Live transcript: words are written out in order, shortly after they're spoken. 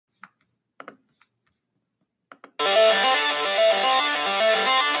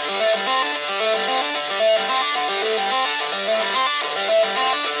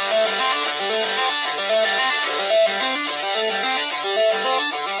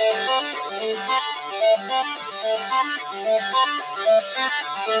Oh,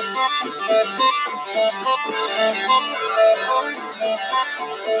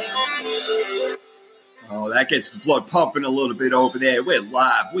 that gets the blood pumping a little bit over there. We're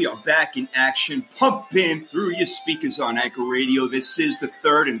live. We are back in action, pumping through your speakers on Anchor Radio. This is the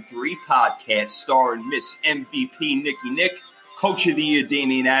 3rd and 3 podcast starring Miss MVP Nikki Nick, Coach of the Year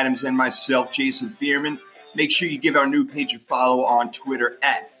Damian Adams, and myself, Jason Fearman. Make sure you give our new page a follow on Twitter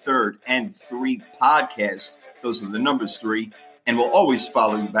at 3rd and 3 podcast. Those are the numbers 3, and we'll always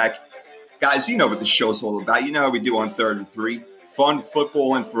follow you back. Guys, you know what the show's all about. You know how we do on 3rd and 3. Fun,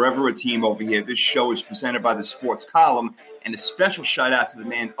 football, and forever a team over here. This show is presented by the Sports Column, and a special shout-out to the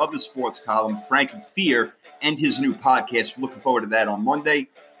man of the Sports Column, Frankie Fear, and his new podcast. We're looking forward to that on Monday.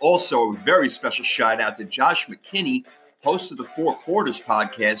 Also, a very special shout-out to Josh McKinney, host of the Four Quarters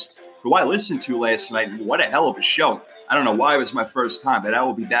podcast, who I listened to last night. What a hell of a show. I don't know why it was my first time, but I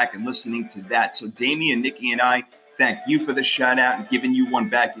will be back and listening to that. So Damian, Nikki, and I thank you for the shout-out and giving you one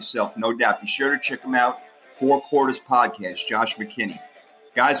back yourself. No doubt. Be sure to check them out. Four Quarters podcast, Josh McKinney.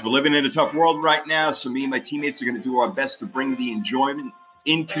 Guys, we're living in a tough world right now, so me and my teammates are going to do our best to bring the enjoyment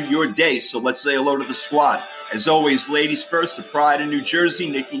into your day. So let's say hello to the squad. As always, ladies first, the pride of New Jersey,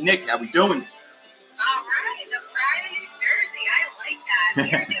 Nikki Nick. How we doing? All right, the pride of New Jersey. I like that. You're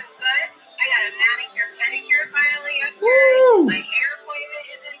doing good. I got a manicure, pedicure finally yesterday. Woo! My hair appointment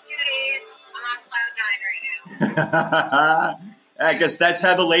is in 2 days. I'm on cloud 9 right now. I guess that's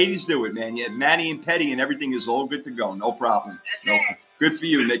how the ladies do it, man. You have Manny and Petty, and everything is all good to go. No problem. That's it. Good for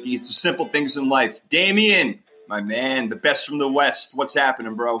you, Nikki. It's the simple things in life. Damian, my man, the best from the West. What's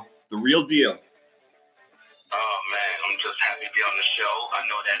happening, bro? The real deal. Oh, man, I'm just happy to be on the show. I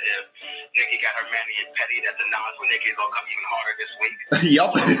know that if Nikki got her Manny and Petty, that the knowledge for Nikki is going to come even harder this week.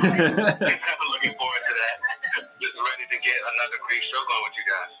 Yup. I'm looking forward to that. Just ready to get another great show going with you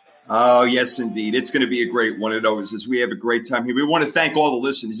guys. Oh, yes, indeed. It's going to be a great one of those as we have a great time here. We want to thank all the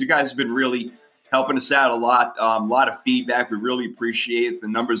listeners. You guys have been really helping us out a lot of feedback. We really appreciate it. The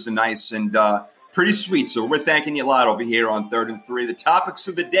numbers are nice and pretty sweet. So we're thanking you a lot over here on 3rd and 3. The topics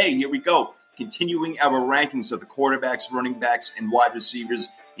of the day, here we go. Continuing our rankings of the quarterbacks, running backs, and wide receivers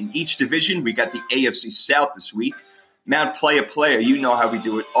in each division. We got the AFC South this week. Mount Player, you know how we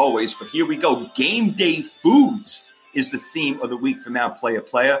do it always. But here we go. Game day foods is the theme of the week for Mount Player.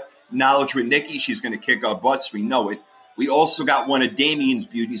 Knowledge with Nikki. She's going to kick our butts. We know it. We also got one of Damian's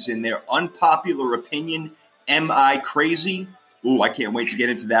beauties in there. Unpopular opinion. Am I crazy? Ooh, I can't wait to get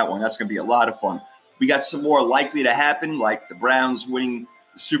into that one. That's going to be a lot of fun. We got some more likely to happen, like the Browns winning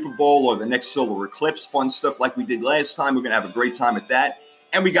the Super Bowl or the next solar eclipse. Fun stuff like we did last time. We're going to have a great time at that.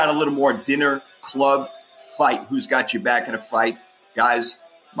 And we got a little more dinner, club, fight. Who's got your back in a fight? Guys,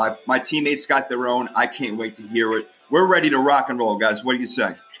 my teammates got their own. I can't wait to hear it. We're ready to rock and roll, guys. What do you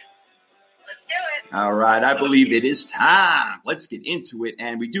say? Let's do it. All right, I believe it is time. Let's get into it.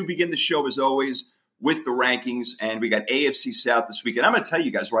 And we do begin the show, as always, with the rankings. And we got AFC South this week. And I'm going to tell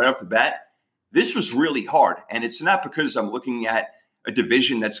you guys right off the bat, this was really hard. And it's not because I'm looking at a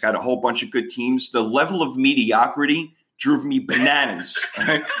division that's got a whole bunch of good teams. The level of mediocrity drove me bananas. You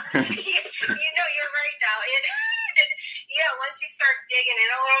know, you're right, though. Once you start digging in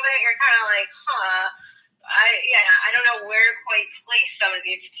a little bit, you're kind of like, I don't know where to quite place some of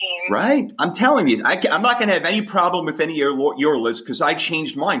these teams. Right. I'm telling you, I'm not going to have any problem with any of your list because I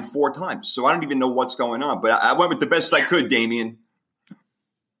changed mine 4 times. So I don't even know what's going on. But I went with the best I could, Damian.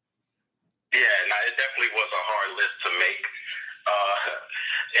 Yeah, no, it definitely was a hard list to make.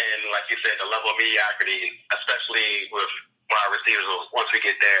 And like you said, the level of mediocrity, especially with wide receivers, once we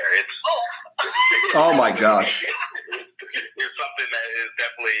get there, it's... Oh, my gosh. It's something that is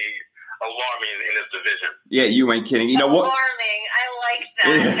definitely alarming in this division. Yeah, you ain't kidding. You know what? Alarming. I like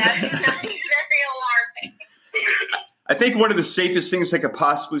that. That's very alarming. I think one of the safest things I could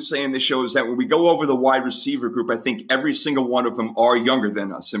possibly say in this show is that when we go over the wide receiver group, I think every single one of them are younger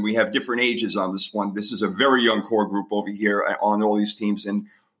than us, and we have different ages on this one. This is a very young core group over here on all these teams, and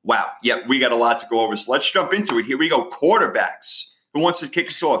wow, yeah, we got a lot to go over. So let's jump into it. Here we go. Quarterbacks. Who wants to kick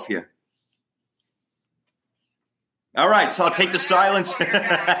us off here? All right, so I'll take the silence. Kick it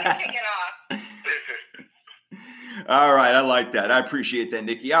off. All right, I like that. I appreciate that,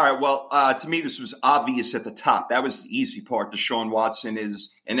 Nikki. All right, well, to me, this was obvious at the top. That was the easy part. Deshaun Watson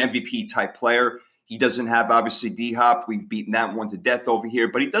is an MVP-type player. He doesn't have, obviously, D-Hop. We've beaten that one to death over here.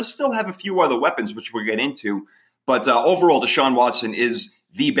 But he does still have a few other weapons, which we'll get into. But overall, Deshaun Watson is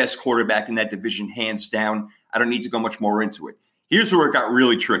the best quarterback in that division, hands down. I don't need to go much more into it. Here's where it got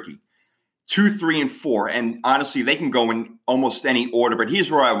really tricky. 2, 3, and 4. And honestly, they can go in almost any order. But here's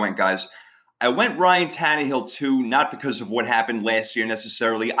where I went, guys. I went Ryan Tannehill, too, not because of what happened last year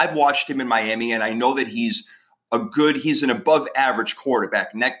necessarily. I've watched him in Miami, and I know that he's he's an above average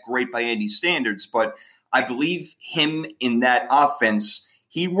quarterback, not great by any standards, but I believe him in that offense,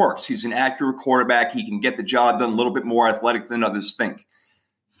 he works. He's an accurate quarterback. He can get the job done, a little bit more athletic than others think.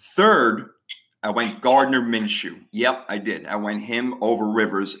 Third, I went Gardner Minshew. Yep, I did. I went him over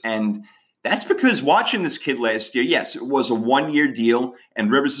Rivers. And that's because watching this kid last year, yes, it was a one-year deal, and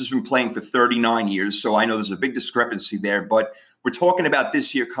Rivers has been playing for 39 years, so I know there's a big discrepancy there. But we're talking about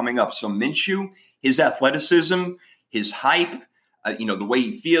this year coming up. So Minshew, his athleticism, his hype, the way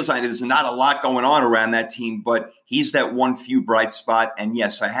he feels, there's not a lot going on around that team, but he's that one few bright spot. And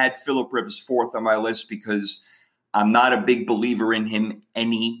yes, I had Phillip Rivers fourth on my list because I'm not a big believer in him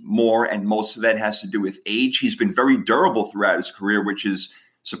anymore, and most of that has to do with age. He's been very durable throughout his career, which is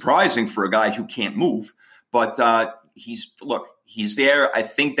surprising for a guy who can't move. But he's there. I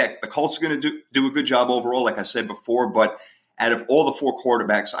think that the Colts are going to do a good job overall, like I said before, but out of all the four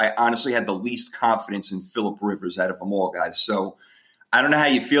quarterbacks, I honestly had the least confidence in Phillip Rivers out of them all, guys. So I don't know how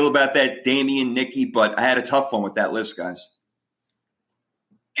you feel about that, Damian, Nicky, but I had a tough one with that list, guys.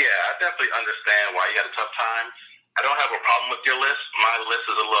 Yeah, I definitely understand why you had a tough time. I don't have a problem with your list. My list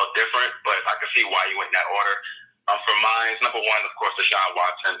is a little different, but I can see why you went in that order. For mine, number one, of course, Deshaun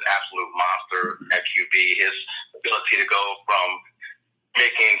Watson, absolute monster at QB. His ability to go from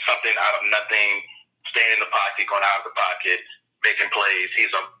making something out of nothing, staying in the pocket, going out of the pocket, making plays,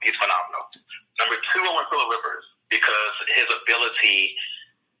 he's phenomenal. Number two, I went Phillip Rivers because his ability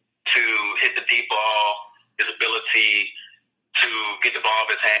to hit the deep ball, his ability to get the ball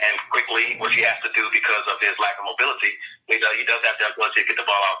in his hand quickly, which he has to do because of his lack of mobility. He does have the ability to get the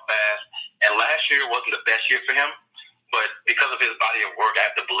ball out fast. And last year wasn't the best year for him, but because of his body of work, I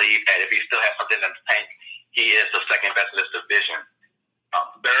have to believe that if he still has something in the tank, he is the second best in this division.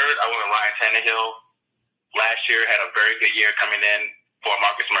 Third, I went with Ryan Tannehill. Last year had a very good year coming in for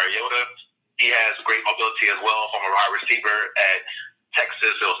Marcus Mariota. He has great mobility as well from a wide receiver at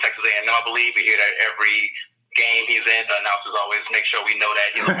Texas. It was Texas A&M, I believe. We hear that every game he's in. The announcers always make sure we know that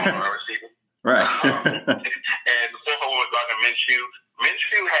he's a former receiver. Right. And fourth one was Gardner Minshew.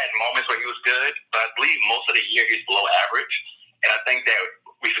 Minshew had moments where he was good, but I believe most of the year he's below average. And I think that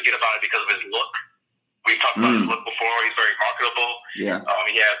we forget about it because of his look. We've talked about his look before. He's very marketable. Yeah.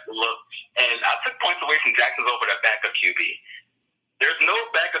 He has the look. And I took points away from Jacksonville for that backup QB. There's no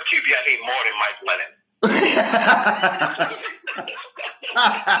backup QB I hate more than Mike Lennon. I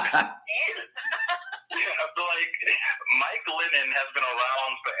feel like Mike Lennon has been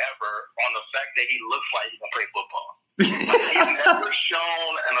around forever on the fact that he looks like he can play football. He's never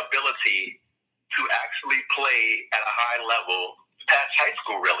shown an ability to actually play at a high level past high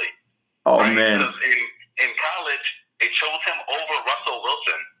school, really. Oh, right? man. Because in college, they chose him over Russell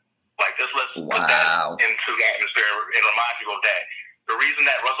Wilson. Like, let's put that into the atmosphere and remind people of that. The reason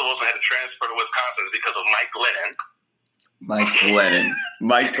that Russell Wilson had to transfer to Wisconsin is because of Mike Lennon.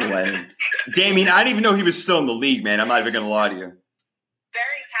 Mike Lennon. Damien, I didn't even know he was still in the league, man. I'm not even going to lie to you.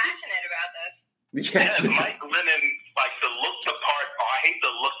 Very passionate about this. Yes, Mike Lennon, like the look the part, I hate the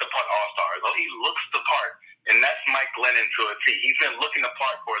look the part all-star. Though he looks the part, and that's Mike Lennon to a T. He's been looking the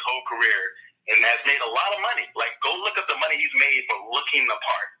part for his whole career and has made a lot of money. Like, go look at the money he's made for looking the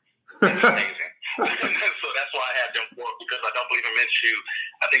part. It's amazing. So that's why I have him for, because I don't believe in Minshew.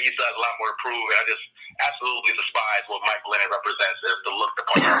 I think he still has a lot more to prove, and I just absolutely despise what Mike Lennon represents as the look the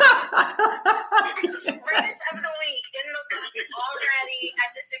part. Rant of the week in the book already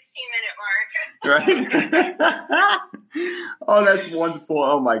at the 16-minute mark. Right. Oh, that's wonderful.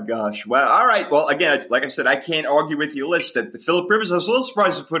 Oh, my gosh. Wow. All right. Well, again, it's, like I said, I can't argue with your list. That the Phillip Rivers, I was a little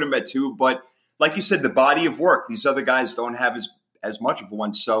surprised to put him at 2, but like you said, the body of work, these other guys don't have as much of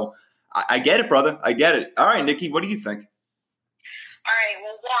one. So I get it, brother. I get it. All right, Nicky, what do you think? All right.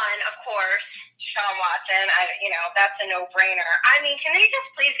 Well, one, of course, Deshaun Watson. That's a no-brainer. I mean, can they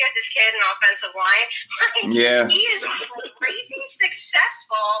just please get this kid an offensive line? Yeah. He is crazy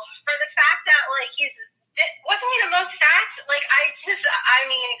successful for the fact that, wasn't he the most stats?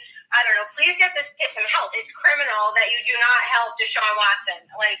 I don't know. Please get some help. It's criminal that you do not help Deshaun Watson.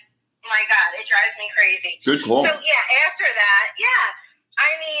 My God, it drives me crazy. Good call. So, after that,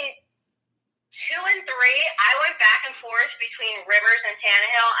 2 and 3, I went back and forth between Rivers and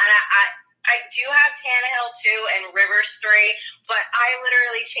Tannehill, and I do have Tannehill 2 and Rivers 3, but I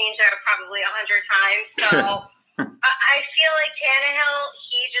literally changed that probably 100 times. So I feel like Tannehill,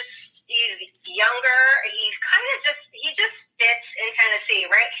 he's younger. He just fits in Tennessee,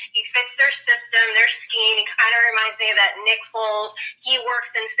 right? He fits their system, their scheme. He kind of reminds me of that Nick Foles. He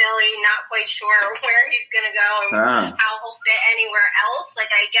works in Philly, not quite sure where he's going to go and how he'll fit anywhere else.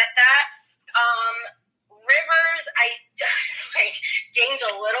 I get that. Rivers, I just gained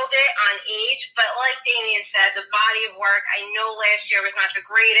a little bit on age, but like Damian said, the body of work, I know last year was not the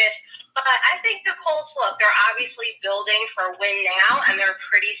greatest, but I think the Colts, look, they're obviously building for a win now, and they're a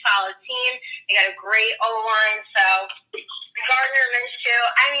pretty solid team. They got a great O-line, so Gardner Minshew,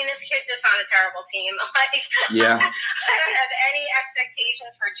 I mean, this kid's just on a terrible team. Yeah. I don't have any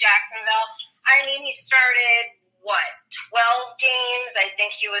expectations for Jacksonville. I mean, he started 12 games. I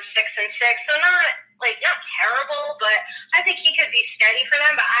think he was 6-6. So not terrible, but I think he could be steady for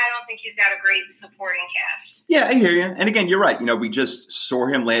them, but I don't think he's got a great supporting cast. Yeah, I hear you. And again, you're right. We just saw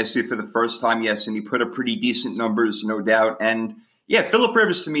him last year for the first time, yes, and he put up pretty decent numbers, no doubt. And yeah, Phillip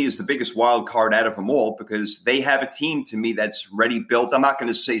Rivers to me is the biggest wild card out of them all because they have a team to me that's ready built. I'm not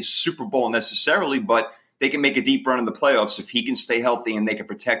going to say Super Bowl necessarily, but they can make a deep run in the playoffs if he can stay healthy and they can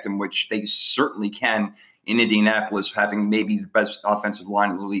protect him, which they certainly can in Indianapolis, having maybe the best offensive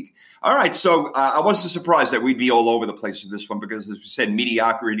line in the league. All right, so I wasn't surprised that we'd be all over the place with this one because, as we said,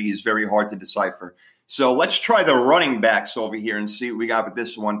 mediocrity is very hard to decipher. So let's try the running backs over here and see what we got with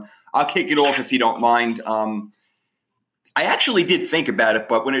this one. I'll kick it off if you don't mind. I actually did think about it,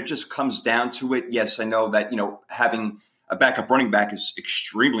 but when it just comes down to it, yes, I know that, having a backup running back is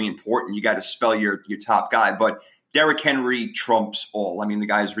extremely important. You got to spell your top guy, but Derrick Henry trumps all. I mean, the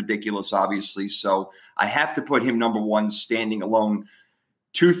guy's ridiculous, obviously. So I have to put him number one, standing alone.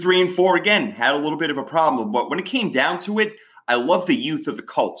 2, 3, and 4, again, had a little bit of a problem. But when it came down to it, I love the youth of the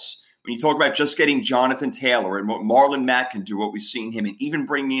Colts. When you talk about just getting Jonathan Taylor and what Marlon Mack can do, what we've seen him, and even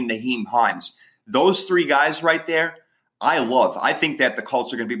bringing in Naheem Hines, those three guys right there, I love. I think that the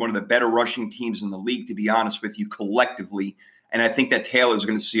Colts are going to be one of the better rushing teams in the league, to be honest with you, collectively. And I think that Taylor's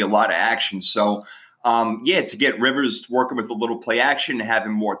going to see a lot of action. So, to get Rivers working with a little play action and have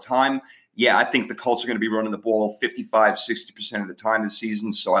him more time, I think the Colts are going to be running the ball 55, 60% of the time this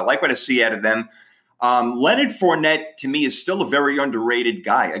season. So I like what I see out of them. Leonard Fournette, to me, is still a very underrated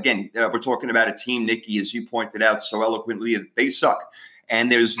guy. Again, we're talking about a team, Nikki, as you pointed out so eloquently, they suck.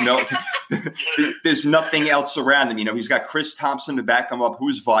 And there's nothing else around him. He's got Chris Thompson to back him up,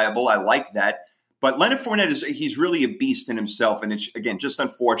 who's viable. I like that. But Leonard Fournette, he's really a beast in himself. And it's, again, just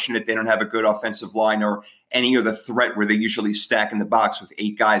unfortunate they don't have a good offensive line or any other threat where they usually stack in the box with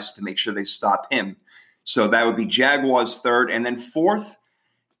 8 guys to make sure they stop him. So that would be Jaguars third. And then fourth,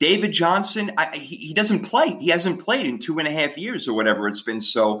 David Johnson. He doesn't play. He hasn't played in 2.5 years or whatever it's been.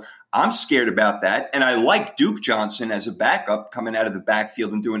 So I'm scared about that. And I like Duke Johnson as a backup coming out of the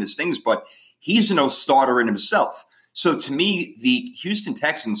backfield and doing his things, but he's no starter in himself. So to me, the Houston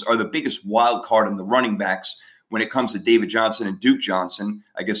Texans are the biggest wild card in the running backs when it comes to David Johnson and Duke Johnson.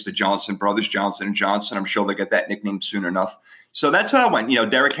 I guess the Johnson brothers, Johnson and Johnson. I'm sure they'll get that nickname soon enough. So that's how I went.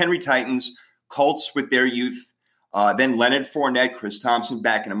 Derrick Henry Titans, Colts with their youth, then Leonard Fournette, Chris Thompson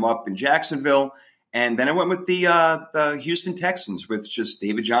backing him up in Jacksonville. And then I went with the Houston Texans with just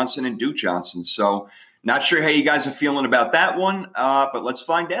David Johnson and Duke Johnson. So not sure how you guys are feeling about that one, but let's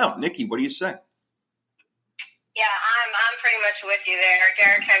find out. Nikki, what do you say? Yeah, I'm pretty much with you there.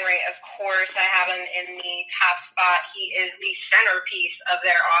 Derrick Henry, of course, I have him in the top spot. He is the centerpiece of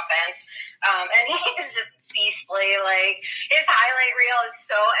their offense, and he is just beastly. Like, his highlight reel is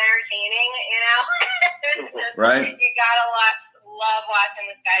so entertaining, It's just, right? You gotta love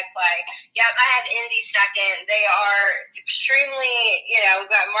watching this guy play. Yep, I have Indy second. They are extremely, we've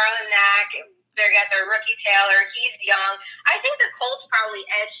got Marlon Mack. They got their rookie Taylor. He's young. I think the Colts probably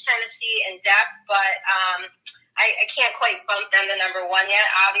edge Tennessee in depth, but I can't quite bump them to number one yet,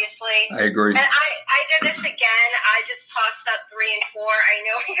 obviously. I agree. And I did this again. I just tossed up 3 and 4. I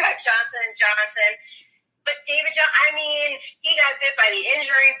know we got Johnson and Johnson. But David Johnson, he got bit by the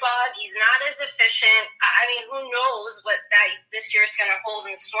injury bug. He's not as efficient. Who knows what this year's going to hold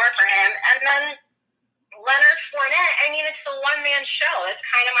in store for him. And then Leonard Fournette, it's a one-man show. That's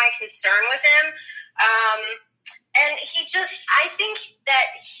kind of my concern with him. And I think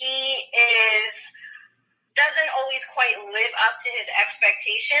that he doesn't always quite live up to his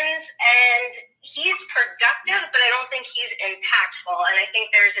expectations, and he's productive, but I don't think he's impactful, and I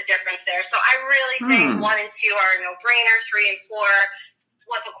think there's a difference there. So I really think 1 and 2 are a no-brainer, 3 and 4,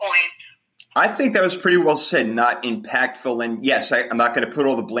 flip a coin. I think that was pretty well said, not impactful. And yes, I'm not going to put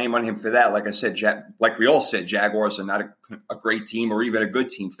all the blame on him for that. Like I said, like we all said, Jaguars are not a great team or even a good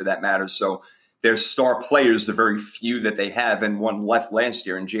team for that matter. So their star players, the very few that they have, and one left last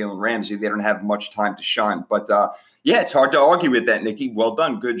year in Jalen Ramsey, they don't have much time to shine. But it's hard to argue with that, Nikki. Well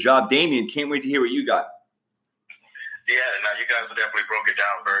done. Good job. Damian, can't wait to hear what you got. Yeah, you guys definitely broke it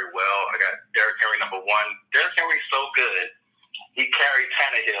down very well. I got Derrick Henry number 1. Derrick Henry's so good, he carried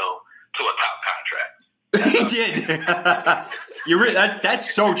Tannehill to a top contract. He did.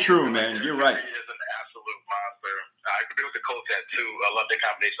 That's so true, man. You're right. He is an absolute agree with the coach that too. I love the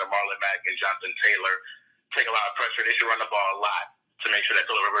combination of Marlon Mack and Jonathan Taylor. Take a lot of pressure. They should run the ball a lot to make sure that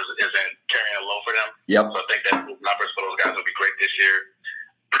Phillip Rivers isn't carrying a load for them. Yep. So I think that numbers for those guys will be great this year.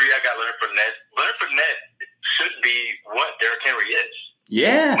 3, I got Leonard Fournette. Leonard Fournette should be what Derrick Henry is.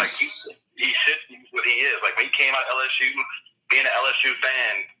 Yes. Like he should be what he is. Like when he came out of LSU, being an LSU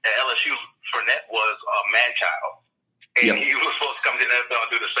fan, at LSU, Fournette was a man-child. And he was supposed to come to the NFL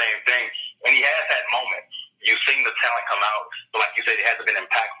and do the same thing. And he has that moment. You've seen the talent come out. But like you said, it hasn't been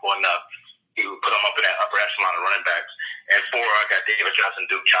impactful enough to put him up in that upper echelon of running backs. And 4, I got David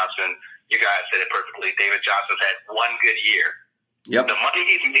Johnson, Duke Johnson. You guys said it perfectly. David Johnson's had one good year. Yep. The money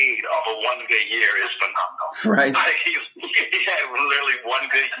he's made off of one good year is phenomenal. Right. Like he had literally one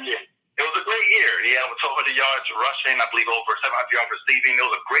good year. It was a great year. He had 1,200 yards rushing, I believe over 700 yards receiving. It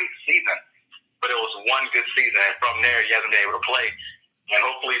was a great season, but it was one good season. And from there, he hasn't been able to play. And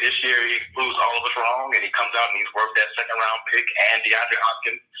hopefully this year he proves all of us wrong and he comes out and he's worth that second-round pick and DeAndre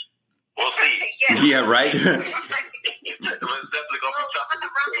Hopkins. We'll see. Yeah, right. It's definitely going to be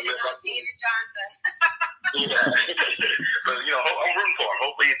tough. David Johnson. Yeah. But, I'm rooting for him.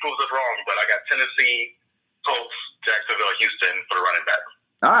 Hopefully he proves us wrong. But I got Tennessee, Colts, Jacksonville, Houston for the running back.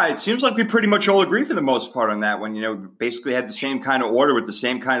 All right. Seems like we pretty much all agree for the most part on that one. Basically had the same kind of order with the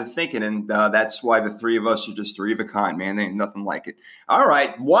same kind of thinking. And that's why the 3 of us are just 3 of a kind, man. There ain't nothing like it. All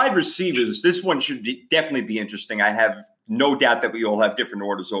right. Wide receivers. This one should definitely be interesting. I have no doubt that we all have different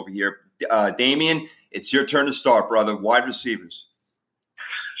orders over here. Damian, it's your turn to start, brother. Wide receivers.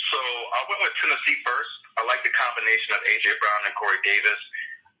 So I went with Tennessee first. I like the combination of A.J. Brown and Corey Davis.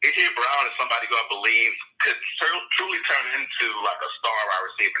 A.J. Brown is somebody who I believe could truly turn into like a star wide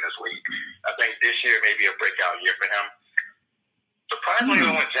receiver this week. I think this year may be a breakout year for him. Surprisingly,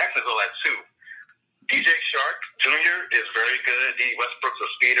 I went Jacksonville at 2. DJ Shark Jr. is very good. D. Westbrook's a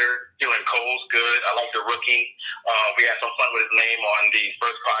speeder. Dylan Cole's good. I like the rookie. We had some fun with his name on the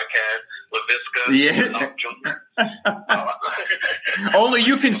first podcast, LaVisca. Yeah. Only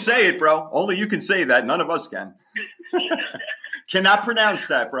you can say it, bro. Only you can say that. None of us can. Cannot pronounce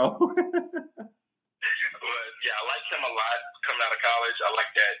that, bro. But yeah, I like him a lot coming out of college. I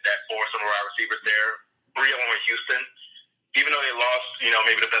like that force of wide receivers there. 3 of them were Houston. Even though they lost,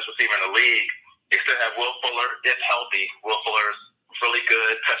 maybe the best receiver in the league, they still have Will Fuller, if healthy. Will Fuller's really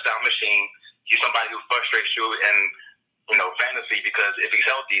good, touchdown machine. He's somebody who frustrates you in, fantasy because if he's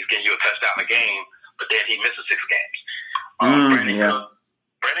healthy, he's getting you a touchdown a game, but then he misses 6 games.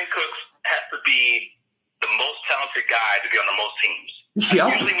 Brandon Cooks has to be the most talented guy to be on the most teams.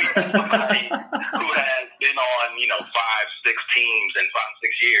 Yep. Usually we have somebody who has been on, 5, 6 teams in 5,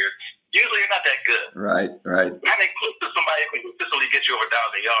 6 years. Usually you're not that good. Right. Brandon Cooks is somebody who can consistently get you over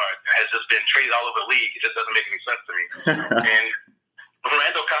 1,000 yards and has just been traded all over the league. It just doesn't make any sense to me. And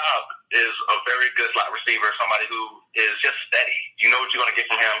Randall Cobb is a very good slot receiver, somebody who is just steady. You know what you're going to get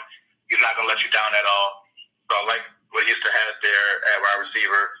from him. He's not going to let you down at all. So I like what Houston has there at wide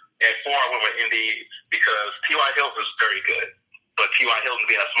receiver. At 4, I went with Indy because T.Y. Hilton is very good. But T.Y. Hilton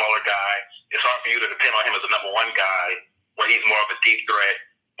being a smaller guy, it's hard for you to depend on him as a number 1 guy when he's more of a deep threat,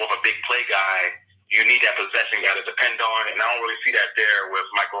 more of a big play guy. You need that possession guy to depend on, and I don't really see that there with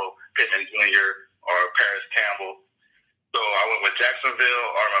Michael Pittman Jr. or Paris Campbell. So I went with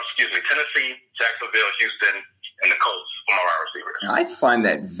Tennessee, Jacksonville, Houston, and the Colts for my wide receivers. I find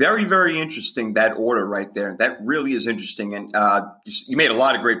that very, very interesting, that order right there. That really is interesting. And you made a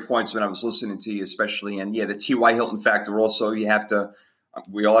lot of great points when I was listening to you, especially. And, the T.Y. Hilton factor also, we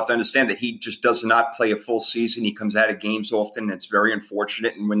all have to understand that he just does not play a full season. He comes out of games often. And it's very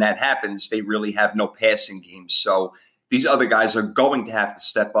unfortunate. And when that happens, they really have no passing games. So these other guys are going to have to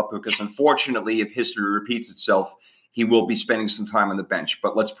step up because, unfortunately, if history repeats itself, he will be spending some time on the bench.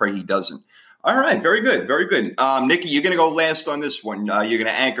 But let's pray he doesn't. All right. Very good. Very good. Nikki, you're going to go last on this one. You're going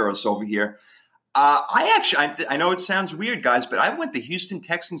to anchor us over here. I know it sounds weird, guys, but I went the Houston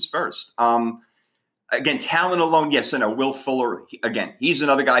Texans first. Again, talent alone, yes, I know. Will Fuller, again, he's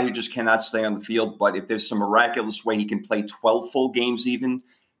another guy who just cannot stay on the field. But if there's some miraculous way he can play 12 full games even,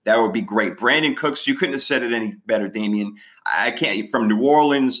 that would be great. Brandon Cooks, you couldn't have said it any better, Damian. I can't, from New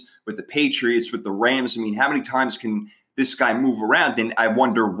Orleans, with the Patriots, with the Rams, how many times can this guy move around? And I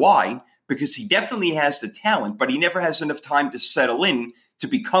wonder why, because he definitely has the talent, but he never has enough time to settle in to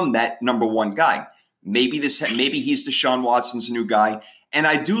become that number 1 guy. Maybe he's Deshaun Watson's new guy. And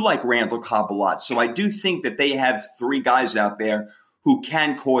I do like Randall Cobb a lot. So I do think that they have 3 guys out there who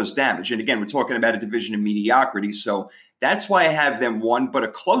can cause damage. And again, we're talking about a division of mediocrity. So that's why I have them 1. But a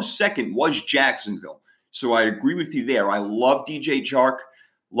close second was Jacksonville. So I agree with you there. I love DJ Chark.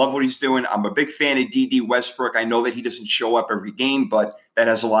 Love what he's doing. I'm a big fan of D.D. Westbrook. I know that he doesn't show up every game, but that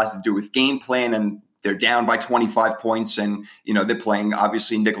has a lot to do with game plan. And they're down by 25 points, and they're playing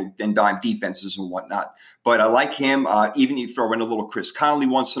obviously nickel and dime defenses and whatnot. But I like him. Even you throw in a little Chris Conley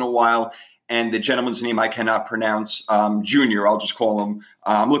once in a while, and the gentleman's name I cannot pronounce, Junior. I'll just call him.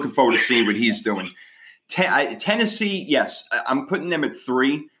 I'm looking forward to seeing what he's doing. Tennessee, yes, I'm putting them at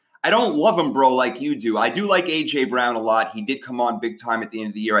 3. I don't love him, bro, like you do. I do like A.J. Brown a lot. He did come on big time at the end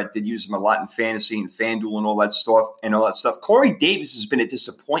of the year. I did use him a lot in fantasy and FanDuel and all that stuff. Corey Davis has been a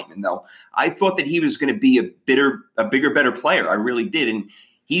disappointment, though. I thought that he was going to be a bigger, better player. I really did. And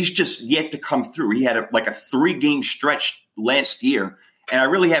he's just yet to come through. He had a 3-game stretch last year, and I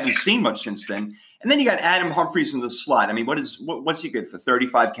really haven't seen much since then. And then you got Adam Humphries in the slot. I mean, what's he good for?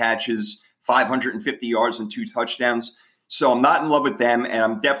 35 catches, 550 yards, and 2 touchdowns. So I'm not in love with them, and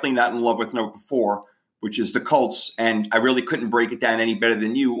I'm definitely not in love with number 4, which is the Colts. And I really couldn't break it down any better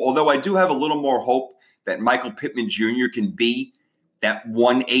than you, although I do have a little more hope that Michael Pittman Jr. can be that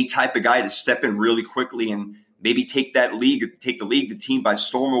 1A type of guy to step in really quickly and maybe take the team by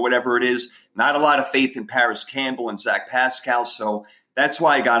storm or whatever it is. Not a lot of faith in Paris Campbell and Zach Pascal, so that's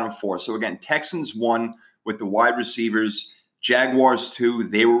why I got him 4. So again, Texans 1 with the wide receivers. Jaguars 2,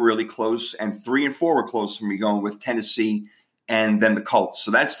 they were really close, and 3 and 4 were close for me, going with Tennessee and then the Colts. So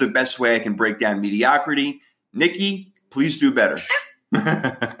that's the best way I can break down mediocrity. Nikki, please do better. Boy, we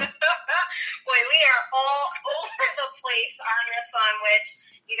are all over the place on this one, which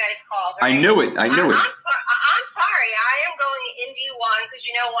you guys called. Right? I knew it. I'm sorry. I am going Indy 1 because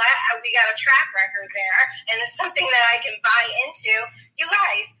you know what? We got a track record there, and it's something that I can buy into. You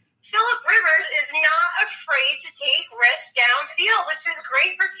guys, Phillip Rivers is not afraid to take risks downfield, which is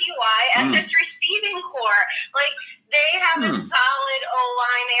great for T.Y. and his receiving core. Like, they have a solid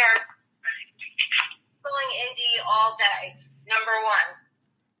O-line there. Going Indy all day, number 1.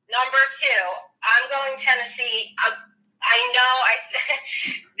 Number 2, I'm going Tennessee. I know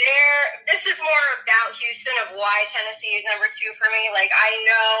this is more about Houston of why Tennessee is number 2 for me. Like, I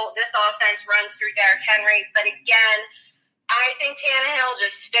know this offense runs through Derrick Henry, but again, I think Tannehill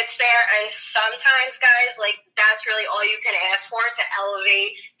just fits there, and sometimes, guys, like, that's really all you can ask for to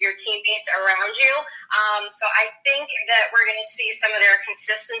elevate your teammates around you. So I think that we're going to see some of their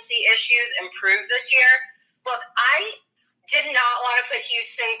consistency issues improve this year. Look, I did not want to put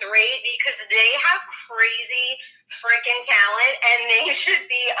Houston 3 because they have crazy freaking talent, and they should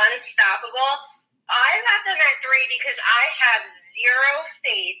be unstoppable. I got them at 3 because I have zero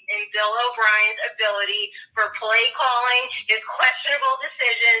faith in Bill O'Brien's ability for play calling, his questionable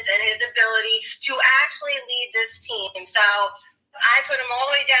decisions, and his ability to actually lead this team. So I put him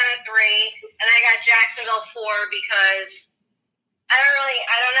all the way down at 3, and I got Jacksonville 4 because I don't know.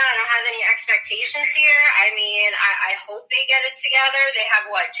 I don't have any expectations here. I mean, I hope they get it together. They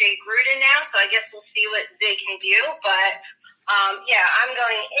have, Jay Gruden now, so I guess we'll see what they can do. But yeah, I'm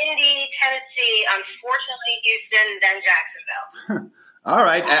going Indy, Tennessee, unfortunately Houston, then Jacksonville. All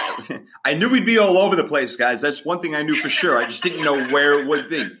right. I knew we'd be all over the place, guys. That's one thing I knew for sure. I just didn't know where it would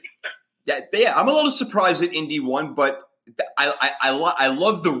be. Yeah, I'm a little surprised that Indy won, but I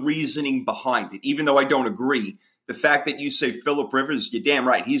love the reasoning behind it, even though I don't agree. The fact that you say Phillip Rivers, you're damn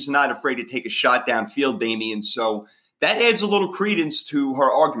right. He's not afraid to take a shot downfield, Damien. So that adds a little credence to her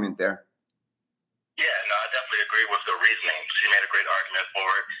argument there. Yeah, no, I definitely agree with the reasoning. She made a great argument for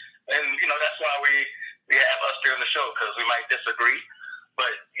it. And, that's why we have us here on the show, because we might disagree, but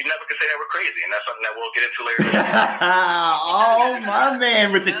you never can say that we're crazy, and that's something that we'll get into later. Oh, my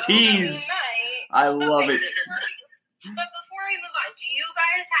man with the tease. I love it. But before we move on, do you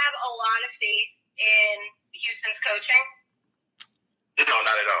guys have a lot of faith in Houston's coaching? No,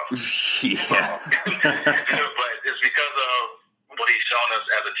 not at all. Yeah. But it's because of what he's shown us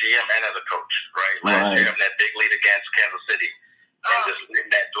as a GM and as a coach, right? Last year, having that big lead against Kansas City and just letting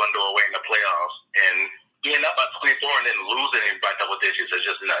that dwindle away in the playoffs and being up by 24 and then losing by double digits is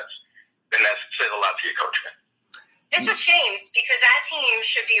just nuts. And that says a lot to your coach, man. It's a shame because that team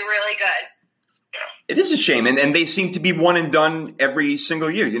should be really good. It is a shame, and they seem to be one and done every single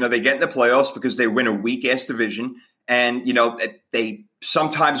year. They get in the playoffs because they win a weak-ass division, and, they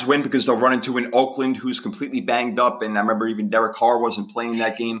sometimes win because they'll run into an Oakland who's completely banged up, and I remember even Derek Carr wasn't playing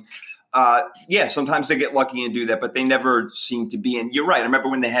that game. Sometimes they get lucky and do that, but they never seem to be. And you're right. I remember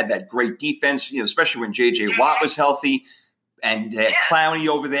when they had that great defense, especially when J.J. Watt was healthy, and they had Clowney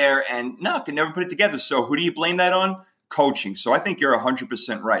over there, and could never put it together. So who do you blame that on? Coaching. So I think you're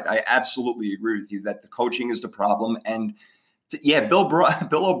 100% right. I absolutely agree with you that the coaching is the problem. And Bill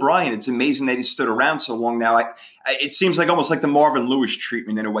O'Brien, it's amazing that he stood around so long now. It seems like almost like the Marvin Lewis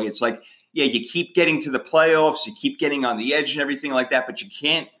treatment in a way. It's like, you keep getting to the playoffs, you keep getting on the edge and everything like that, but you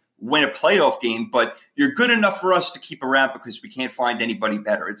can't win a playoff game, but you're good enough for us to keep around because we can't find anybody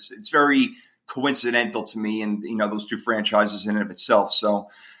better. It's very coincidental to me, and those two franchises in and of itself. So,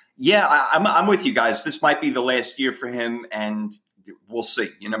 yeah, I'm with you guys. This might be the last year for him, and we'll see.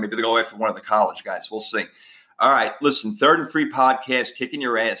 Maybe they'll go after one of the college guys. We'll see. All right, listen, 3rd and 3 podcast, kicking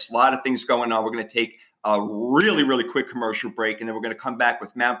your ass. A lot of things going on. We're going to take a really, really quick commercial break, and then we're going to come back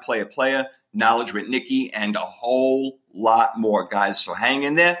with Mount Player, Knowledge with Nikki, and a whole lot more, guys. So hang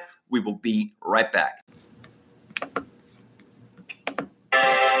in there. We will be right back.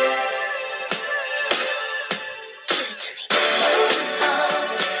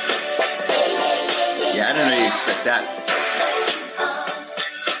 Yeah, I don't know you expect that.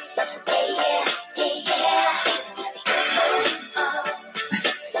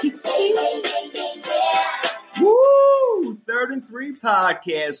 Woo! 3rd and 3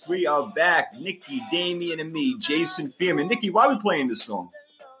 podcast. We are back. Nikki, Damian, and me, Jason Fearman. Nikki, why are we playing this song?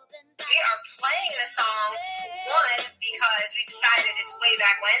 We are playing this song, one, because we decided it's way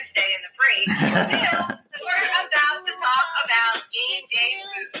back Wednesday in the break. 2, we're about to talk about game day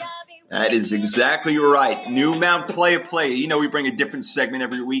food. That is exactly right. New Mount Player. We bring a different segment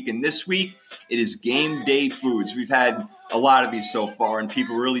every week, and this week it is game day foods. We've had a lot of these so far, and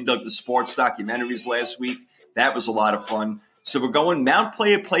people really dug the sports documentaries last week. That was a lot of fun. So we're going Mount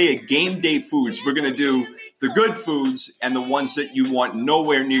Player game day foods. We're going to do the good foods and the ones that you want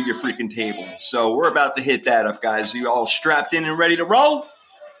nowhere near your freaking table. So we're about to hit that up, guys. You all strapped in and ready to roll?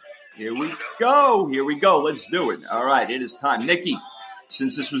 Here we go. Let's do it. All right, it is time. Nikki,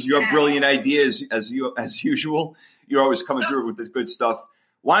 since this was your brilliant idea, as usual, you're always coming through with this good stuff.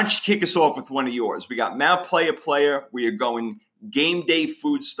 Why don't you kick us off with one of yours? We got Mount Player. We are going game day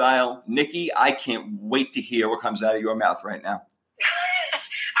food style. Nikki, I can't wait to hear what comes out of your mouth right now.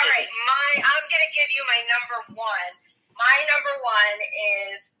 All right, I'm going to give you my number one. My number one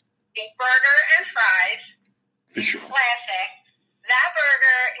is a burger and fries. For sure. Classic. That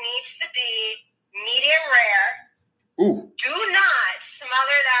burger needs to be medium rare. Ooh. Do not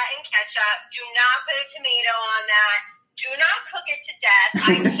smother that in ketchup. Do not put a tomato on that. Do not cook it to death.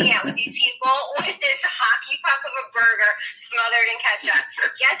 I can't with these people with this hockey puck of a burger smothered in ketchup.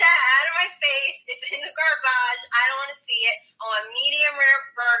 Get that out of my face. It's in the garbage. I don't want to see it. I want medium rare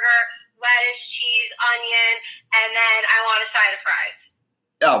burger, lettuce, cheese, onion, and then I want a side of fries.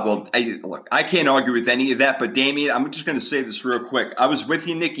 Oh, well, I can't argue with any of that, but Damian, I'm just going to say this real quick. I was with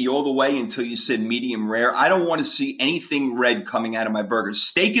you, Nikki, all the way until you said medium rare. I don't want to see anything red coming out of my burger.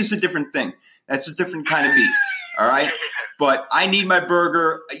 Steak is a different thing. That's a different kind of meat. All right. But I need my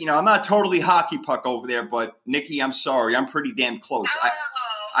burger. I'm not totally hockey puck over there, but Nikki, I'm sorry. I'm pretty damn close.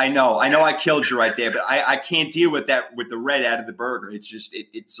 I know I killed you right there, but I can't deal with that, with the red out of the burger. It's just,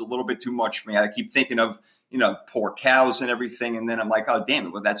 it's a little bit too much for me. I keep thinking of, poor cows and everything. And then I'm like, oh, damn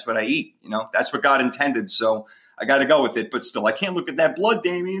it. Well, that's what I eat. That's what God intended. So I got to go with it. But still, I can't look at that blood,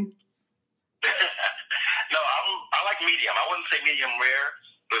 Damian. No, I like medium. I wouldn't say medium rare,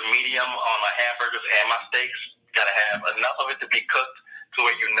 but medium on my hamburgers and my steaks. Got to have enough of it to be cooked to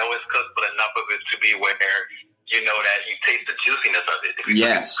where it's cooked, but enough of it to be where you know that you taste the juiciness of it. If you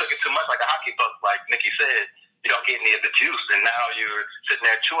cook it too much, like a hockey puck, like Nikki said, you don't get any of the juice, and now you're sitting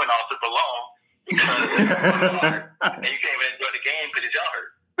there chewing all super long because and you can't even enjoy the game because your jaw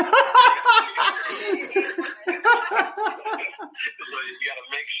hurt. So you got to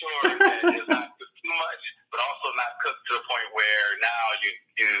make sure that it's not cooked too much, but also not cooked to the point where now you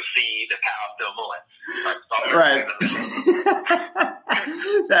see the cow still moving. Right.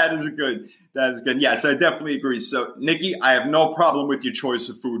 That is good. Yes, I definitely agree. So, Nikki, I have no problem with your choice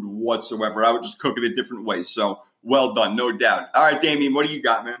of food whatsoever. I would just cook it a different way. So, well done, no doubt. All right, Damian, what do you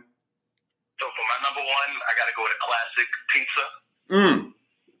got, man? So, for my number one, I got to go with a classic pizza.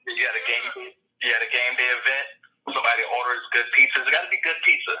 You had a game day event. Somebody orders good pizza. It's got to be good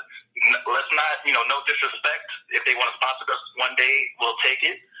pizza. Let's not, no disrespect. If they want to sponsor us one day, we'll take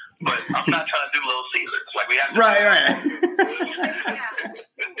it. But I'm not trying to do Little Caesars. Like we have to right.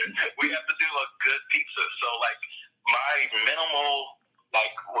 We have to do a good pizza. So like my minimal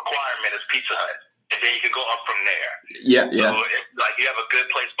requirement is Pizza Hut, and then you can go up from there. Yeah. So if you have a good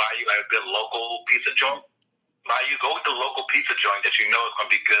place by you, like a good local pizza joint, go with the local pizza joint that you know is going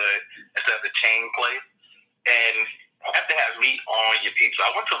to be good instead of the chain place. And you have to have meat on your pizza. I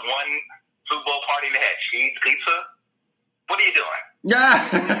went to one Super Bowl party and they had cheese pizza. What are you doing? Yeah.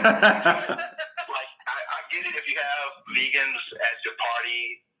 I get it if you have vegans at your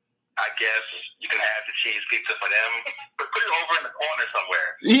party. I guess you can have the cheese pizza for them, but put it over in the corner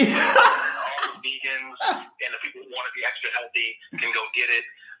somewhere. Yeah. All the vegans and the people who want to be extra healthy can go get it.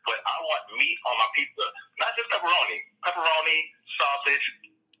 But I want meat on my pizza, not just pepperoni, sausage,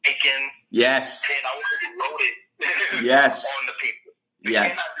 bacon. Yes. And I want it loaded. Yes. On the pizza. Yes. You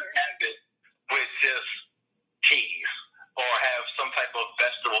cannot just have it with just cheese, or have some type of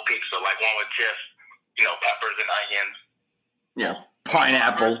vegetable pizza, like one with just, peppers and onions. Yeah,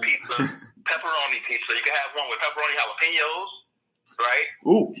 pineapple. Pizza, pepperoni pizza. You can have one with pepperoni jalapenos, right?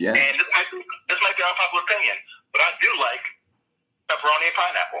 Ooh, yeah. And this might be an unpopular opinion, but I do like pepperoni and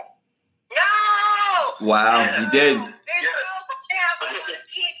pineapple. No! Wow, you did. There's no pineapple on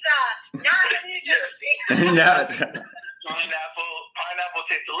pizza. Not in New Jersey. No. Pineapple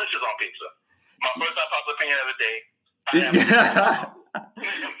tastes delicious on pizza. My first unpopular opinion of the day.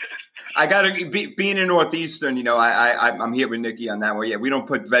 I gotta being in Northeastern, I'm here with Nikki on that one. Yeah, we don't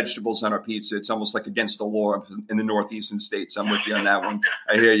put vegetables on our pizza. It's almost like against the law in the Northeastern states. I'm with you on that one.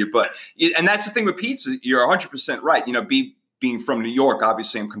 I hear you, and that's the thing with pizza. You're 100% right. Being from New York,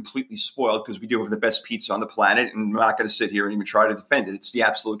 obviously, I'm completely spoiled because we do have the best pizza on the planet, and I'm not going to sit here and even try to defend it. It's the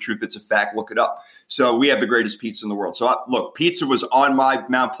absolute truth. It's a fact. Look it up. So we have the greatest pizza in the world. So look, pizza was on my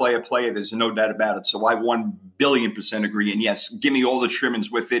Mount Player. There's no doubt about it. So I 1,000,000,000% agree. And yes, give me all the trimmings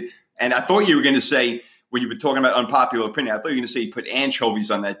with it. And I thought you were going to say, when you were talking about unpopular opinion, I thought you were going to say you put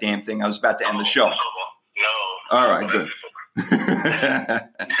anchovies on that damn thing. I was about to end the show. No. All right, good.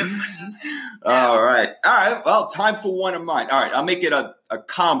 All right. Well, time for one of mine. All right. I'll make it a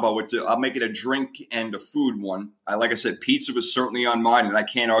combo. I'll make it a drink and a food one. Like I said, pizza was certainly on mine, and I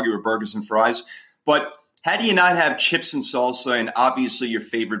can't argue with burgers and fries. But how do you not have chips and salsa? And obviously, your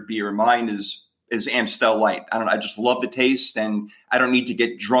favorite beer. Mine is Amstel Light. I just love the taste, and I don't need to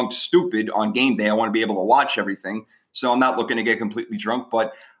get drunk stupid on game day. I want to be able to watch everything. So I'm not looking to get completely drunk,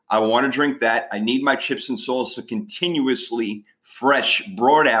 but I want to drink that. I need my chips and salsa continuously fresh,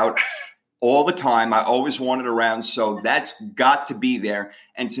 brought out all the time. I always want it around, so that's got to be there.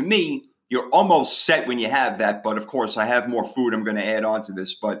 And to me, you're almost set when you have that. But, of course, I have more food I'm going to add on to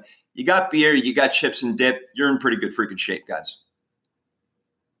this. But you got beer, you got chips and dip. You're in pretty good freaking shape, guys.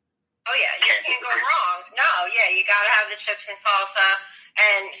 Oh, yeah, you can't go wrong. No, yeah, you got to have the chips and salsa.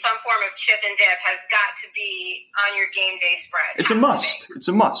 And some form of chip and dip has got to be on your game day spread. It's a must. It's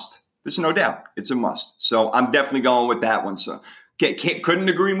a must. There's no doubt. It's a must. So I'm definitely going with that one. So couldn't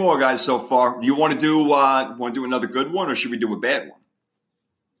agree more, guys, so far. Do you want to do another good one, or should we do a bad one?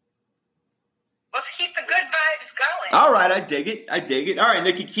 Let's keep the good vibes going. All right, I dig it. All right,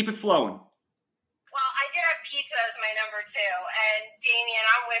 Nikki, keep it flowing. Well, I did have pizza as my number 2, and Damien,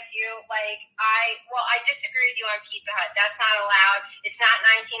 I'm with you. I disagree with you on Pizza Hut. That's not allowed. It's not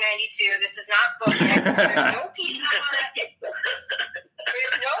 1992. This is not bookend. There's no Pizza Hut.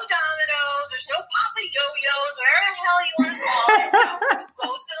 There's no Domino's. There's no Papa Yo-Yo's. Whatever the hell you want to call it. You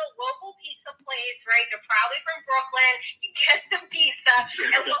go to the local pizza place, right? They're probably from Brooklyn. You get the pizza,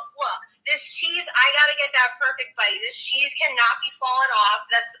 and look. This cheese, I got to get that perfect bite. This cheese cannot be falling off.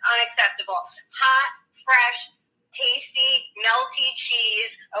 That's unacceptable. Hot, fresh, tasty, melty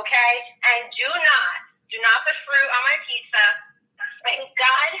cheese, okay? And do not put fruit on my pizza. And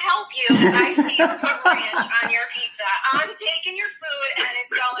God help you if I see you put ranch on your pizza. I'm taking your food and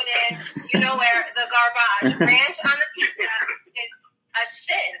it's going in, the garbage. Ranch on the pizza is a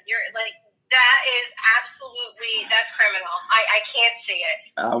sin. That's criminal. I can't see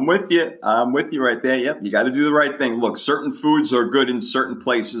it. I'm with you right there. Yep. You got to do the right thing. Look, certain foods are good in certain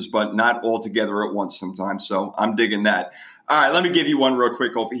places, but not all together at once sometimes. So I'm digging that. All right. Let me give you one real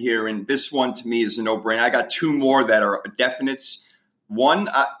quick over here. And this one to me is a no-brainer. I got 2 more that are definites. One,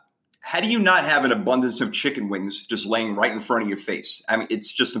 how do you not have an abundance of chicken wings just laying right in front of your face? I mean,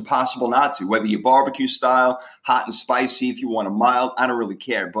 it's just impossible not to. Whether you barbecue style, hot and spicy, if you want a mild, I don't really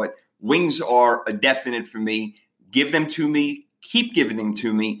care. But wings are a definite for me. Give them to me. Keep giving them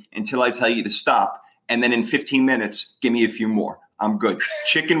to me until I tell you to stop. And then in 15 minutes, give me a few more. I'm good.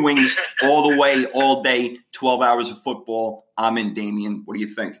 Chicken wings all the way, all day, 12 hours of football. I'm in, Damien. What do you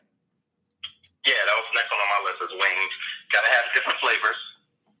think? Yeah, that was the next one on my list is wings. Got to have different flavors.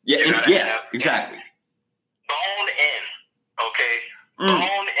 Yeah, exactly. Bone in, okay?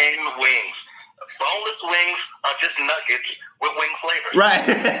 Bone in wings. Boneless wings are just nuggets with wing flavors. Right.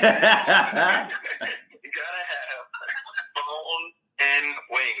 You gotta have bone-in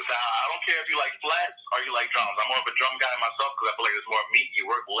wings. Now, I don't care if you like flats or you like drums. I'm more of a drum guy myself because I feel like there's more meat. You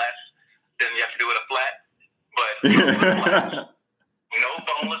work less than you have to do with a flat. But no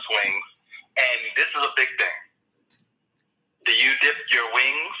boneless wings. And this is a big thing. Do you dip your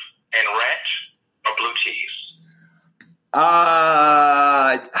wings in ranch or blue cheese?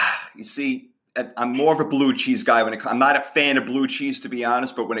 You see, I'm more of a blue cheese guy. I'm not a fan of blue cheese, to be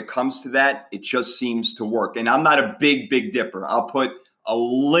honest, but when it comes to that, it just seems to work. And I'm not a big dipper. I'll put a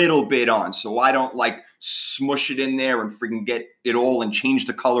little bit on, so I don't smush it in there and freaking get it all and change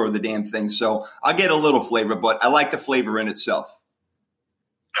the color of the damn thing. So I'll get a little flavor, but I like the flavor in itself.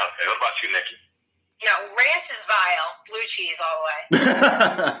 Okay, what about you, Nikki? No, ranch is vile. Blue cheese all the way.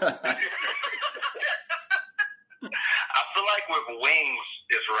 I feel like with wings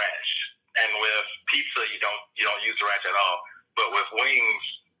it's ranch, and with pizza you don't use ranch at all. But with wings,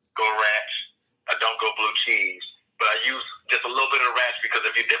 go ranch. I don't go blue cheese. But I use just a little bit of ranch because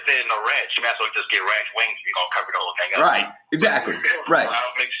if you dip it in the ranch, you might as well just get ranch wings. You're gonna cover the whole thing up. Right. Exactly. Right. So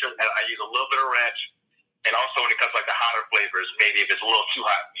I'll make sure that I use a little bit of ranch. And also when it comes to like the hotter flavors, maybe if it's a little too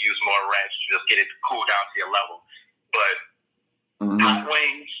hot, use more ranch to just get it to cool down to your level. But hot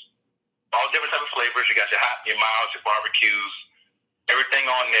wings, all different types of flavors. You got your hot, your mild, your barbecues, everything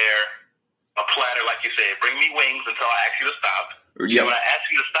on there. A platter, like you said. Bring me wings until I ask you to stop. Yep. When I ask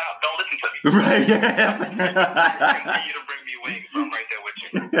you to stop, don't listen to me. Right. I need you to bring me wings. So I'm right there with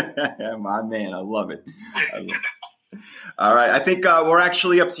you. My man, I love it. All right. I think we're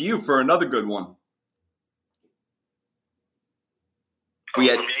actually up to you for another good one. For me,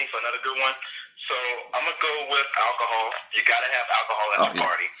 for another good one. So I'm gonna go with alcohol. You gotta have alcohol at the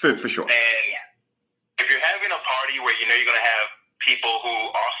party, for sure. And if you're having a party where you know you're gonna have people who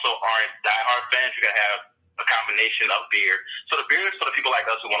also aren't diehard fans, you gotta have a combination of beer. So the beer is for the people like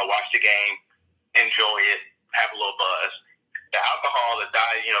us who want to watch the game, enjoy it, have a little buzz. The alcohol, the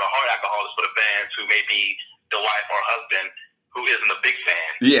hard alcohol is for the fans who may be the wife or husband who isn't a big fan.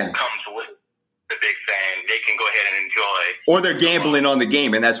 Yeah, comes with the big fan. They can go ahead and enjoy. Or they're gambling on the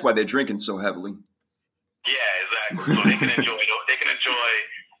game, and that's why they're drinking so heavily. Yeah, exactly. So they can enjoy. They can enjoy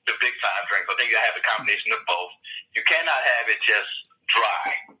the big time drink. So I think you have a combination of both. You cannot have it just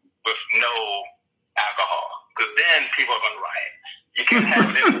dry with no alcohol, because then people are going to riot. You can't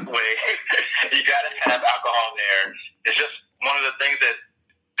have it this way. You got to have alcohol there. It's just one of the things that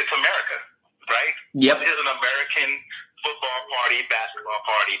it's America, right? Yep. It is an American football party, basketball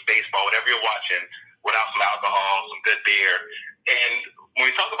party, baseball, whatever you're watching, without some alcohol, some good beer. And when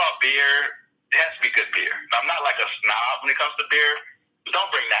we talk about beer, it has to be good beer. Now, I'm not like a snob when it comes to beer. But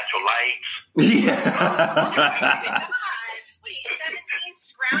don't bring natural lights. Yeah. What are you, 17,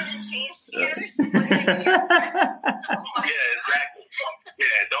 scrounge and change together? Yeah, exactly.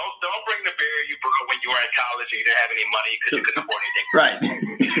 Yeah, don't bring the beer you brought when you were in college and you didn't have any money because you couldn't afford anything. Right.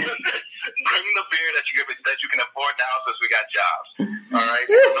 Bring the beer that you can afford now since we got jobs. All right?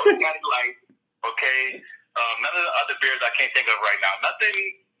 No Natty Light, okay? None of the other beers I can't think of right now. Nothing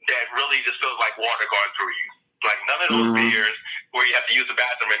that really just feels like water going through you. Like none of those beers where you have to use the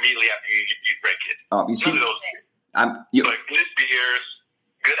bathroom immediately after you drink it. You see, none of those beers. But good beers,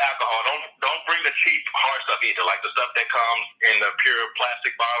 good alcohol. Don't bring the cheap hard stuff either, like the stuff that comes in the pure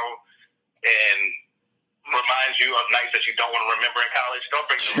plastic bottle and reminds you of nights that you don't want to remember in college. Don't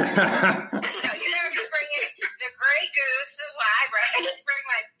bring them. No, you never just bring in the Grey Goose. This is what I bring. I just bring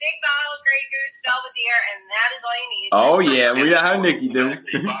my big bottle of Grey Goose Belvedere, and that is all you need. Oh yeah, we know how Nikki do.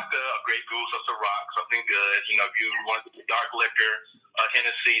 Vodka, a Grey Goose, a Ciroc, something good. You know, if you want dark liquor, a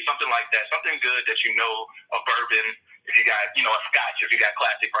Hennessy, something like that, something good that you know, a bourbon. If you got, a Scotch, if you got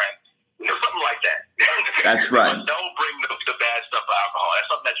classic brand, something like that. That's right. But don't bring the bad stuff of alcohol. That's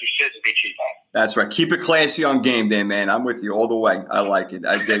something that you shouldn't be cheap on. That's right. Keep it classy on game day, man. I'm with you all the way. I like it.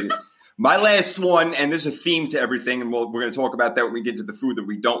 I dig it. My last one, and there's a theme to everything, and we're going to talk about that when we get to the food that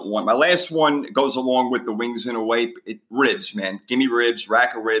we don't want. My last one goes along with the wings in a way. Ribs, man. Give me ribs,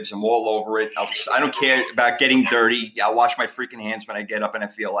 rack of ribs. I'm all over it. I don't care about getting dirty. I'll wash my freaking hands when I get up and I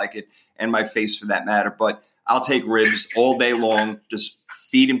feel like it, and my face for that matter. But I'll take ribs all day long. Just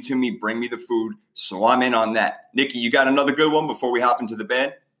feed them to me. Bring me the food. So I'm in on that. Nikki, you got another good one before we hop into the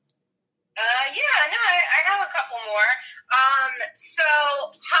bed? I have a couple more. So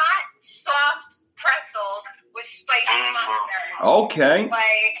hot, soft pretzels with spicy mustard. Okay.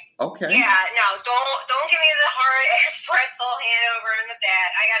 Okay. Yeah, no, don't give me the hard pretzel hand over in the bag.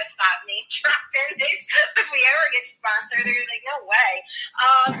 I gotta stop name dropping these. If we ever get sponsored, they're like, no way.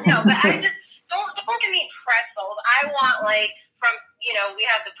 No, but I just don't give me pretzels. I want from, we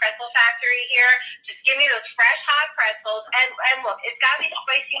have the pretzel factory here. Just give me those fresh, hot pretzels. And look, it's got to be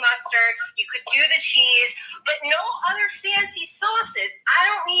spicy mustard. You could do the cheese, but no other fancy sauces. I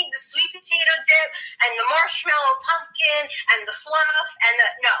don't need the sweet potato dip and the marshmallow pumpkin and the fluff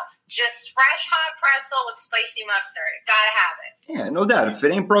just fresh, hot pretzel with spicy mustard. Gotta have it. Yeah, no doubt. If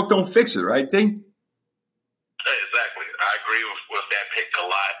it ain't broke, don't fix it, right, T? Exactly. I agree with that pick a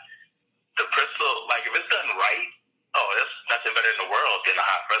lot. The pretzel, if it's done right, there's nothing better in the world than a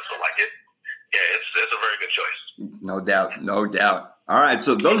hot pretzel like it. Yeah, it's a very good choice. No doubt, no doubt. All right,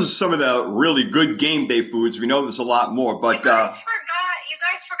 so those are some of the really good game day foods. We know there's a lot more, but you guys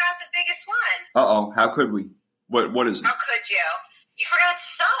forgot the biggest one. How could we? What is it? How could you? You forgot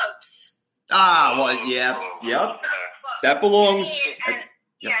subs. Well, yep. That belongs. And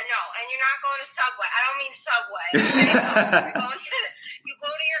you're not going to Subway. I don't mean Subway. Okay? You go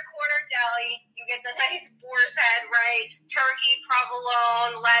to your corner deli. You get the nice boar's head, right? Turkey,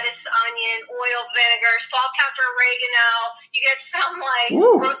 provolone, lettuce, onion, oil, vinegar, salt, pepper, oregano. You get some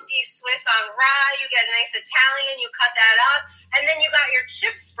roast beef Swiss on rye. You get a nice Italian. You cut that up, and then you got your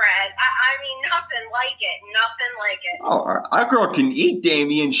chip spread. I mean, nothing like it. Nothing like it. Oh, our girl can eat,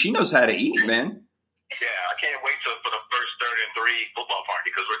 Damien. She knows how to eat, man. Yeah, I can't wait for the first 3rd and 3 football party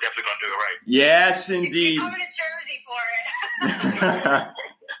because we're definitely going to do it right. Yes, indeed. You're coming to Jersey for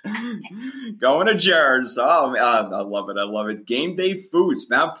it. Going to Jersey. Oh, I love it. I love it. Game Day Foods,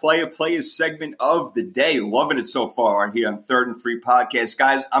 Mount Players segment of the day. Loving it so far here on 3rd and 3 podcast.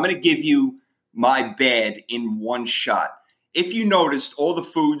 Guys, I'm going to give you my bad in one shot. If you noticed all the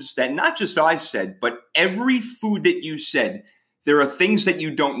foods that not just I said, but every food that you said, there are things that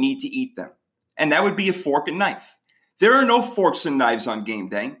you don't need to eat them. And that would be a fork and knife. There are no forks and knives on game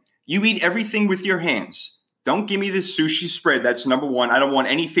day. You eat everything with your hands. Don't give me this sushi spread. That's number one. I don't want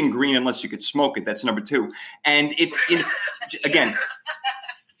anything green unless you could smoke it. That's number two. And again,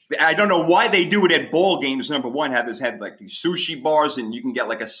 I don't know why they do it at ball games. Number one, have these sushi bars and you can get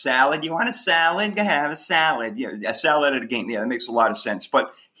like a salad. You want a salad? Go have a salad. Yeah, a salad at a game. Yeah, that makes a lot of sense.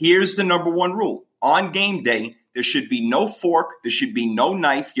 But here's the number one rule. On game day, there should be no fork. There should be no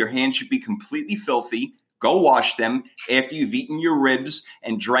knife. Your hands should be completely filthy. Go wash them after you've eaten your ribs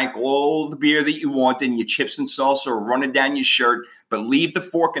and drank all the beer that you want and your chips and salsa are running down your shirt. But leave the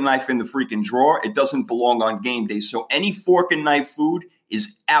fork and knife in the freaking drawer. It doesn't belong on game day. So any fork and knife food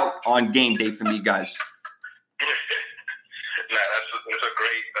is out on game day for me, guys. That's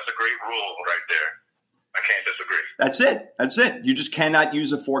a great rule right there. I can't disagree. That's it. You just cannot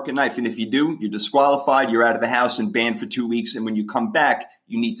use a fork and knife. And if you do, you're disqualified. You're out of the house and banned for 2 weeks. And when you come back,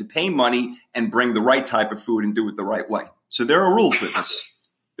 you need to pay money and bring the right type of food and do it the right way. So there are rules with this.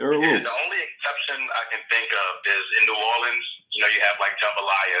 There are rules. The only exception I can think of is in New Orleans. You have like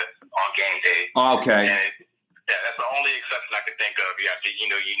jambalaya on game day. Okay. And that's the only exception I can think of. You have to,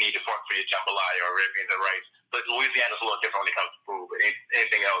 you need a fork for your jambalaya or red beans and rice. But Louisiana's a little different when it comes to food. But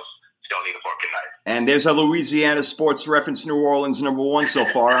anything else, you don't need a fork and knife. And there's a Louisiana sports reference, New Orleans, number one so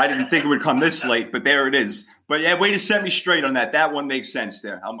far. I didn't think it would come this late, but there it is. But yeah, way to set me straight on that. That one makes sense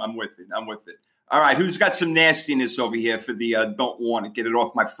there. I'm with it. All right, who's got some nastiness over here for the don't want to get it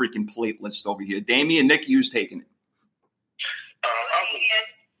off my freaking plate list over here? Damien, Nikki, who's taking it?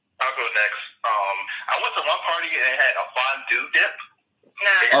 I'll go next. I went to one party and it had a fondue dip.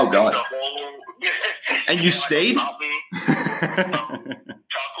 Oh, God. And you stayed? Chocolate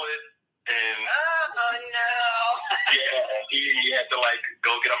and... Oh, no. Yeah, he had to,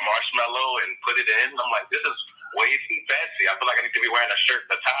 go get a marshmallow and put it in. I'm like, this is way too fancy. I feel like I need to be wearing a shirt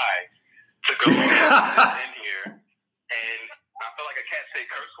and a tie to go in here. And I feel like I can't say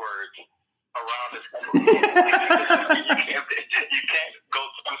curse words around this. You can't go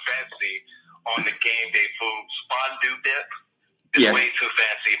too fancy on the game day foods. Fondue dip is way too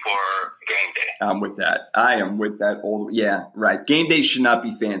fancy for game day. I'm with that. I am with that. Yeah, right. Game day should not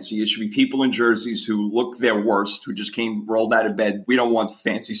be fancy. It should be people in jerseys who look their worst, who just rolled out of bed. We don't want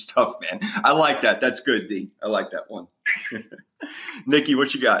fancy stuff, man. I like that. That's good, D. I like that one. Nikki,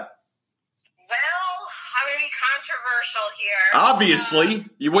 what you got? Well, I'm going to be controversial here. Obviously.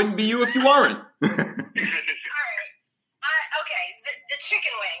 You wouldn't be you if you weren't. All right. Okay, the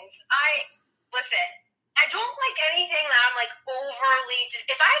chicken wings. Listen, I don't like anything that I'm overly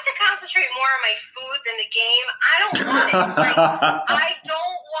if I have to concentrate more on my food than the game, I don't want it. I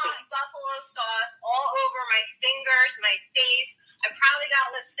don't want buffalo sauce all over my fingers, my face. I probably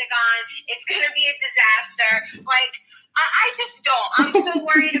got lipstick on. It's going to be a disaster. I just don't. I'm so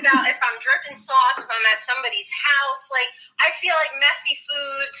worried about if I'm dripping sauce, if I'm at somebody's house. I feel like messy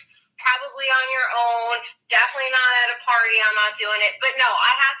foods, probably on your own, definitely not at a party. I'm not doing it. But no,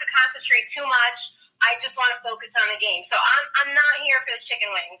 I have to concentrate too much. I just want to focus on the game. So I'm not here for the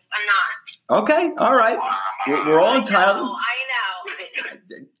chicken wings. I'm not. Okay. All right. We're all entitled. I know.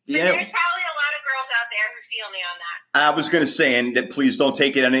 There's probably a lot of girls out there who feel me on that. I was going to say, and please don't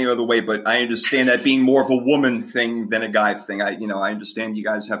take it any other way, but I understand that being more of a woman thing than a guy thing. I understand you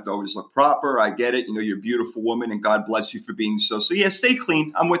guys have to always look proper. I get it. You're a beautiful woman, and God bless you for being so. So, yeah, stay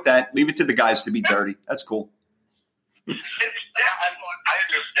clean. I'm with that. Leave it to the guys to be dirty. That's cool. I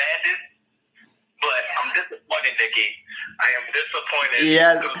understand it. But I'm disappointed, Nikki. I am disappointed.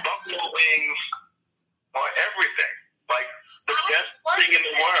 Yeah. The buffalo wings are everything. The best thing in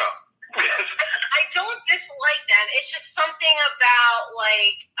the world. I don't dislike them. It's just something about,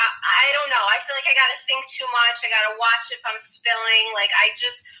 I I don't know. I feel like I gotta think too much. I gotta watch if I'm spilling. Like I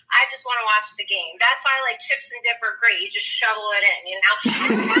just want to watch the game. That's why like chips and dip are great. You just shovel it in, you know.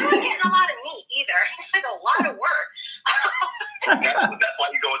 I'm not getting a lot of meat either. It's like a lot of work. That's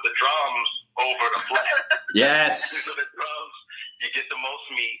why you go with the drums over the flat. Yes. So the drums, you get the most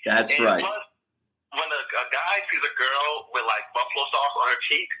meat. That's and right. Plus, when a guy sees a girl with like buffalo sauce on her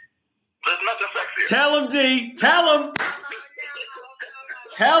cheek, there's nothing sexier. Tell him, D. Tell him.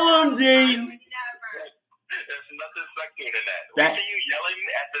 Tell him, D. There's nothing sexier than that. We see you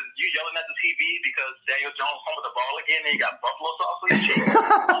yelling at the TV because Daniel Jones home with the ball again, and you got buffalo sauce on your cheek.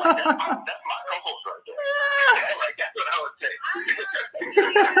 That's my co-host right there. Like that's what I would say.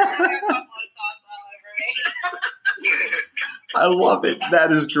 I love it.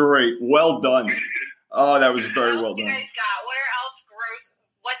 That is great. Well done. Oh, that was very well done. What else you guys got? What are else gross?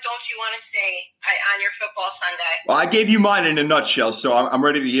 What don't you want to say on your football Sunday? Well, I gave you mine in a nutshell, so I'm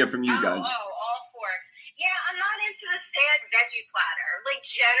ready to hear from you guys. All forks. Yeah, I'm not into the sad veggie platter. Like,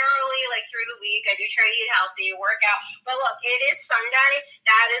 generally, like, through the week, I do try to eat healthy, work out. But look, it is Sunday.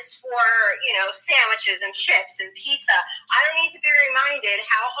 That is for, you know, sandwiches and chips and pizza. I don't need to be reminded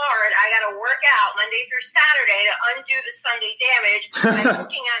how hard I got to work out Monday through Saturday to undo the Sunday damage by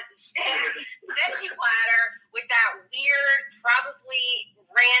looking at the sad veggie platter with that weird, probably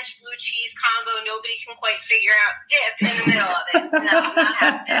ranch blue cheese combo nobody can quite figure out dip in the middle of it. No, I'm not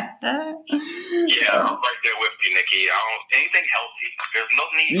having it. Yeah, I'm right there with you, Nikki. Anything healthy. There's no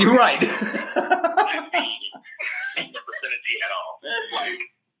need. You're right. In the vicinity at all. Like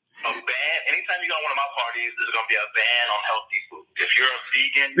a ban. Anytime you go to one of my parties, there's going to be a ban on healthy food. If you're a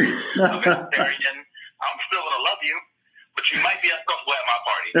vegan, a vegetarian, I'm still going to love you. But you might be uncomfortable at my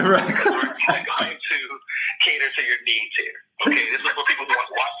party. Right. Because we're going to cater to your needs here. Okay, this is for people who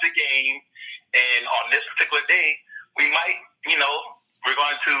want to watch the game. And on this particular day, we might, you know, we're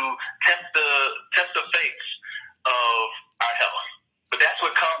going to test the fakes of our health. But that's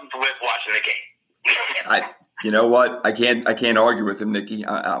what comes with watching the game. You know what? I can't argue with him, Nikki.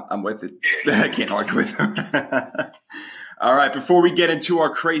 I'm with it. I can't argue with him. All right, before we get into our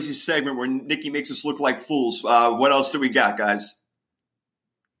crazy segment where Nikki makes us look like fools, what else do we got, guys?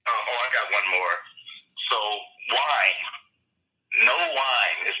 I got one more. So, wine. No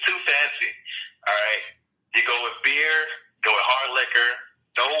wine. It's too fancy. All right? You go with beer, go with hard liquor,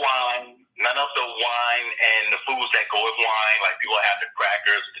 no wine, none of the wine and the foods that go with wine, like people have the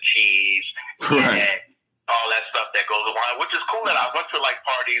crackers, the cheese, Right. and all that stuff that goes with wine, which is cool. And I went to like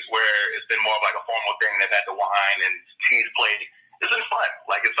parties where it's been more of like a formal thing. They've had the wine and cheese plate. It's been fun.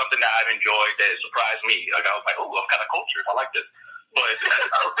 Like it's something that I've enjoyed that surprised me. Like I was like, oh, I'm kind of cultured. I like this. But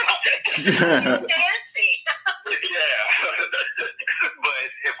fancy. Yeah. But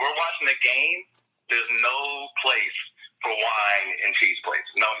if we're watching a game, there's no place for wine and cheese plates.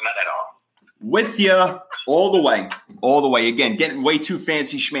 No, not at all. With you all the way. All the way. Again, getting way too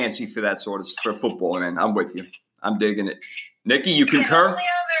fancy schmancy for that sort of for football, man. I'm with you. I'm digging it. Nikki, you concur? The only other one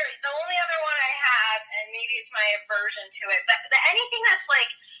I have, and maybe it's my aversion to it, but anything that's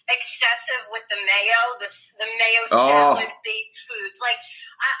like excessive with the mayo, the mayo salad-based foods. Like,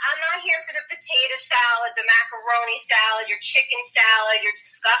 I'm not here for the potato salad, the macaroni salad, your chicken salad, your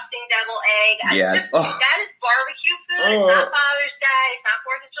disgusting devil egg. That is barbecue food. It's not Father's Day. It's not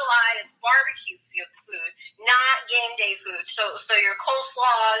 4th of July. It's barbecue food, not game day food. So your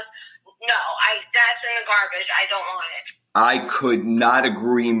coleslaws, no, that's in the garbage. I don't want it. I could not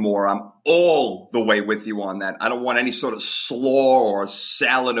agree more. I'm all the way with you on that. I don't want any sort of slaw or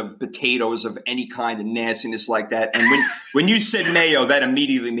salad of potatoes of any kind of nastiness like that. And when you said mayo, that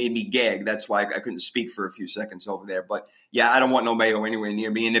immediately made me gag. That's why I couldn't speak for a few seconds over there. But yeah, I don't want no mayo anywhere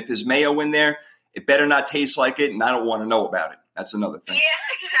near me. And if there's mayo in there, it better not taste like it, and I don't want to know about it. That's another thing. Yeah,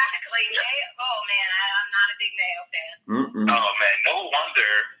 exactly. Mayo. Oh man, I'm not a big mayo fan. Mm-mm. Oh man, no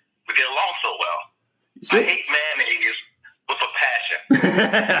wonder we get along so well. I hate mayonnaise with a passion.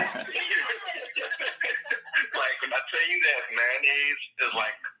 Like when I tell you that mayonnaise is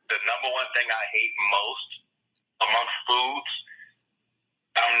like the number one thing I hate most amongst foods,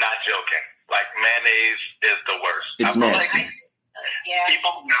 I'm not joking. Like mayonnaise is the worst. It's nasty.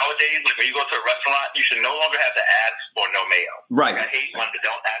 People nowadays, like when you go to a restaurant, you should no longer have to ask for no mayo. Right. Like I hate when they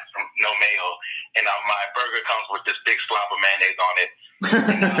don't ask for no mayo, and my burger comes with this big slab of mayonnaise on it.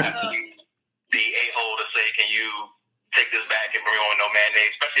 And I have to use the a-hole to say, can you take this back and bring on no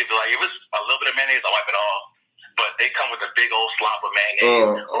mayonnaise? Especially if it's a little bit of mayonnaise, I'll wipe it off. But they come with a big old slop of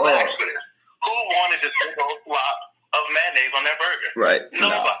mayonnaise. Who asked for this? Who wanted this big old slop of mayonnaise on their burger? Right.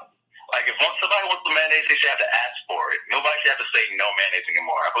 Nobody. Like, if somebody wants the mayonnaise, they should have to ask for it. Nobody should have to say no mayonnaise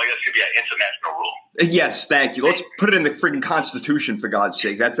anymore. I feel like that should be an international rule. Yes, thank you. Let's put it in the freaking Constitution, for God's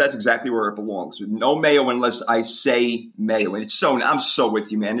sake. That's exactly where it belongs. No mayo unless I say mayo. And I'm so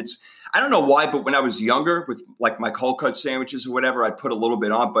with you, man. I don't know why, but when I was younger, with like my cold cut sandwiches or whatever, I'd put a little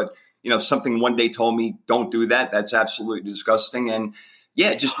bit on. But, something one day told me, don't do that. That's absolutely disgusting. And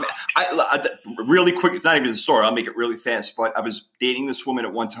yeah, I really quick. It's not even the story. I'll make it really fast. But I was dating this woman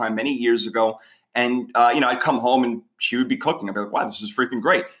at one time many years ago. And, I'd come home and she would be cooking. I'd be like, wow, this is freaking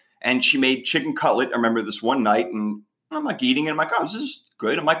great. And she made chicken cutlet. I remember this one night, and I'm like eating it. I'm like, oh, this is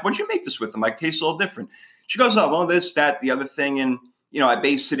good. I'm like, what'd you make this with? I'm like, tastes a little different. She goes, oh, well, this, that, the other thing. And, I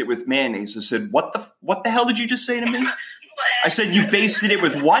basted it with mayonnaise. I said, what the hell did you just say to me? I said, you basted it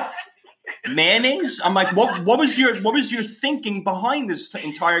with what? Mayonnaise? I'm like, what was your thinking behind this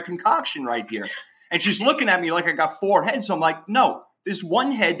entire concoction right here? And she's looking at me like I got four heads. I'm like, no, there's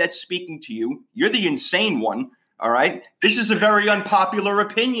one head that's speaking to you. You're the insane one. All right. This is a very unpopular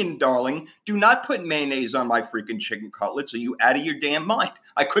opinion, darling. Do not put mayonnaise on my freaking chicken cutlets. Are you out of your damn mind?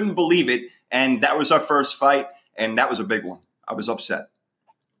 I couldn't believe it. And that was our first fight. And that was a big one. I was upset.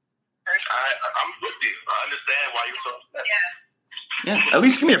 I'm with you. I understand why you're so upset. Yeah, at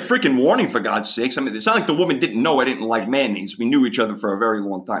least give me a freaking warning, for God's sakes. I mean, it's not like the woman didn't know I didn't like mayonnaise. We knew each other for a very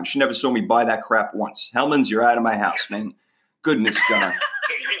long time. She never saw me buy that crap once. Hellman's, you're out of my house, man. Goodness God.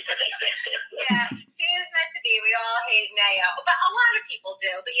 Yeah. We all hate mayo, but a lot of people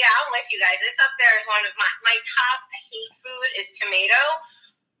do. But yeah, I'm with you guys. It's up there as one of my top hate food is tomato.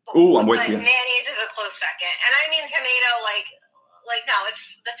 Ooh, I'm with you. Mayonnaise is a close second, and I mean tomato like no, it's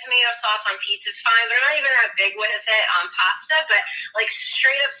the tomato sauce on pizza is fine, but I'm not even that big with it on pasta. But like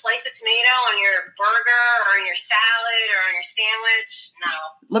straight up slice of tomato on your burger or on your salad or on your sandwich, no.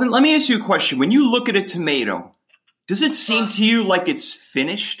 Let me ask you a question. When you look at a tomato, does it seem to you like it's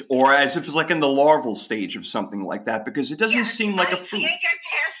finished, or as if it's like in the larval stage of something like that? Because it doesn't seem like a fruit. I can't get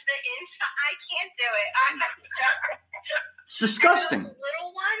past the inside. I can't do it. I'm not sure. It's disgusting. Those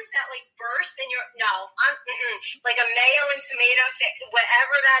little ones that like burst in your like a mayo and tomato,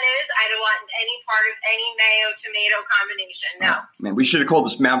 whatever that is. I don't want any part of any mayo tomato combination. No. Man, we should have called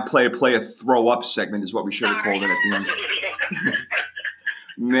this Mount Player Throw Up segment. Is what we should have called it at the end.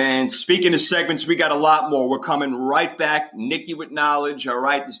 Man, speaking of segments, we got a lot more. We're coming right back. Nikki with Knowledge. All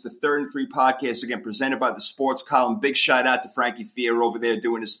right, this is the 3rd and 3 podcast, again, presented by the Sports Column. Big shout out to Frankie Fier over there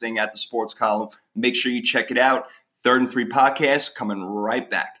doing his thing at the Sports Column. Make sure you check it out. 3rd and 3 podcast, coming right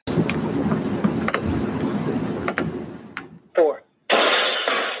back. 4.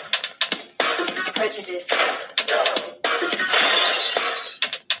 Prejudice.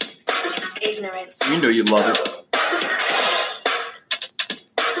 Ignorance. You know you love it.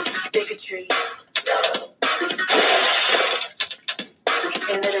 Bigotry.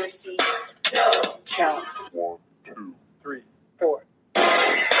 Illiteracy. Child. 1, 2, 3, 4.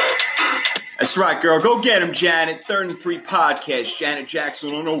 That's right, girl. Go get him, Janet. 3rd and 3 podcast. Janet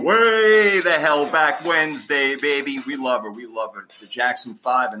Jackson on the way the hell back Wednesday, baby. We love her. We love her. The Jackson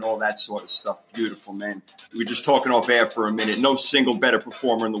 5 and all that sort of stuff. Beautiful, man. We were just talking off air for a minute. No single better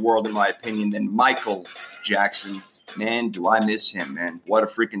performer in the world, in my opinion, than Michael Jackson. Man, do I miss him, man. What a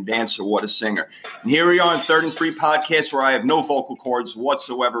freaking dancer. What a singer. And here we are in 3rd and 3 podcast, where I have no vocal cords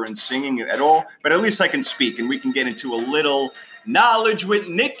whatsoever in singing at all. But at least I can speak, and we can get into a little Knowledge with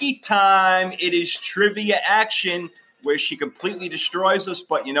Nikki time. It is trivia action where she completely destroys us,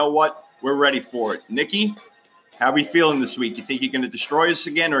 but you know what? We're ready for it. Nikki, how are we feeling this week? You think you're going to destroy us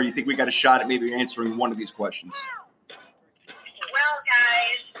again, or you think we got a shot at maybe answering one of these questions? Well,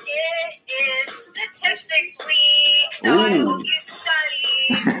 guys, it is statistics week, so I hope you study.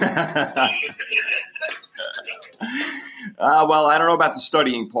 Well, I don't know about the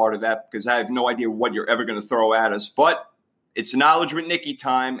studying part of that, because I have no idea what you're ever going to throw at us, but it's Knowledge with Nikki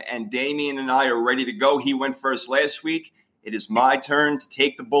time, and Damien and I are ready to go. He went first last week. It is my turn to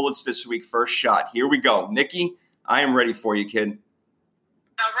take the bullets this week. First shot. Here we go. Nikki, I am ready for you, kid.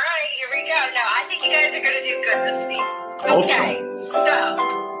 All right, here we go. Now, I think you guys are going to do good this week. Okay, so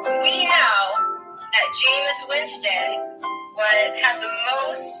we know that Jameis Winston had the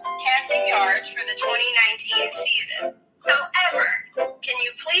most passing yards for the 2019 season. However, can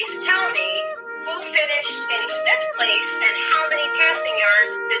you please tell me who finished in 5th place and how many passing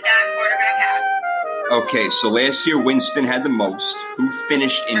yards did that quarterback have? Okay, so last year Winston had the most. Who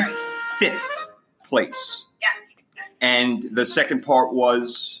finished in 5th place? Yeah. And the second part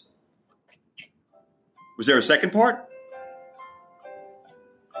was there a second part?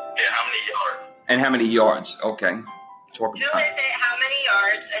 Yeah, how many yards? And how many yards? Okay. Who is it, how many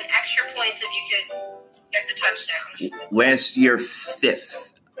yards, and extra points if you could get the touchdowns? Last year,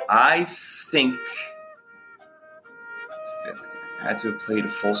 5th. I think had to have played a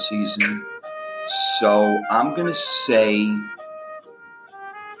full season. So I'm going to say,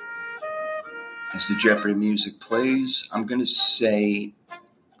 as the Jeopardy music plays, I'm going to say,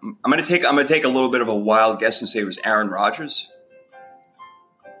 I'm going to take a little bit of a wild guess and say it was Aaron Rodgers.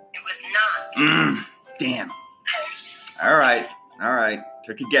 It was not. Damn. All right.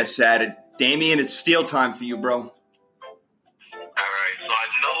 Took a guess at it. Damien, it's steal time for you, bro. All right, so I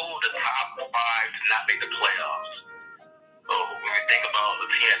know the top 5 did not make the playoffs. So when we think about the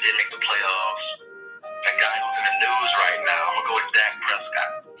team that did make the playoffs, that guy who's in the news right now, I'm going to go with Dak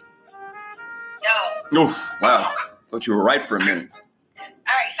Prescott. No. Oh, wow. Thought you were right for a minute. All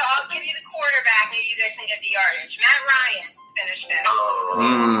right, so I'll give you the quarterback. Maybe you guys can get the yardage. Matt Ryan finished it.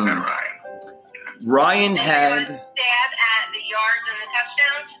 Matt Ryan. Ryan had... Stab at the yards and the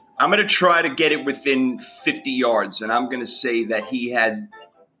touchdowns? I'm going to try to get it within 50 yards, and I'm going to say that he had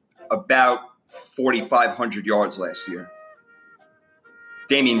about 4,500 yards last year.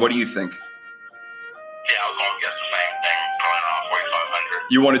 Damien, what do you think? Yeah, I was going to guess the same thing. Probably around 4,500.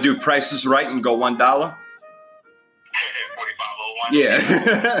 You want to do prices right and go $1? 4,501. Yeah.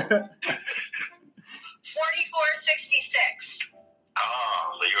 44.66.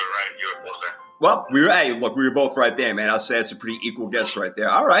 Oh, so you were right. You were closer. Well, we were both right there, man. I'll say it's a pretty equal guess right there.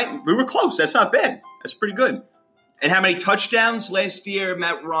 All right, we were close. That's not bad. That's pretty good. And how many touchdowns last year,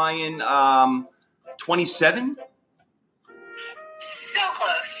 Matt Ryan? 27? So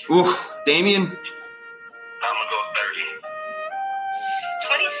close. Ooh, Damien? I'm going to go 30.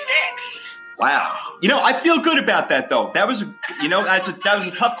 26. Wow. You know, I feel good about that, though. That was a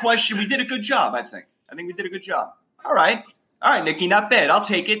tough question. We did a good job, I think. I think we did a good job. All right, Nikki, not bad. I'll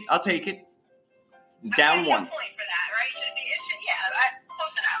take it. Down I 1. point for that, right?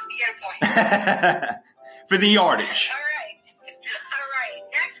 Close enough. You get a point. For the yardage. All right.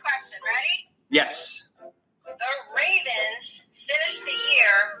 Next question. Ready? Yes. The Ravens finished the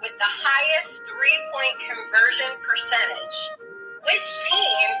year with the highest 3-point conversion percentage. Which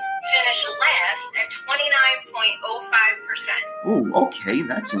team finished last at 29.05%? Ooh, okay,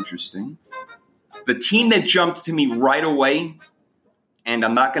 that's interesting. The team that jumped to me right away, and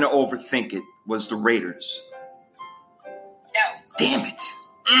I'm not going to overthink it, was the Raiders. No. Damn it.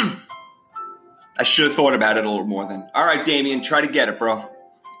 I should have thought about it a little more then. All right, Damien, try to get it, bro. So you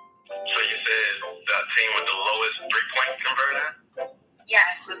said the team with the lowest 3-point converter?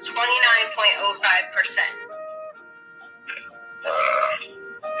 Yes, was 29.05%.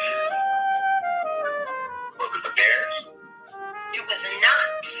 Was it the Bears? It was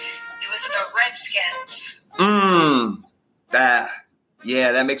not. It was the Redskins.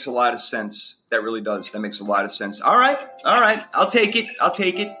 That makes a lot of sense. That really does. That makes a lot of sense. All right. I'll take it.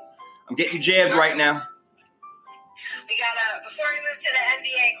 I'm getting jabbed right now. Before we move to the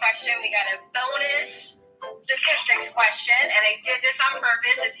NBA question, we got a bonus statistics question, and I did this on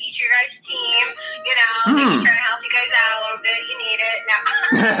purpose. It's each of your guys' team, maybe trying to help you guys out a little bit. You need it.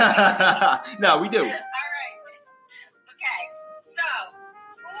 No, we do. All right. Okay. So,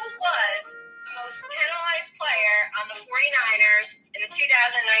 who was the most penalized player on the 49ers in the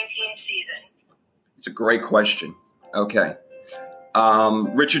 2019 season? It's a great question. Okay.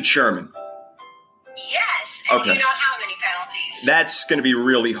 Richard Sherman. Yes. And Okay. you know how many penalties? That's going to be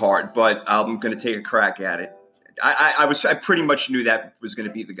really hard, but I'm going to take a crack at it. I pretty much knew that was going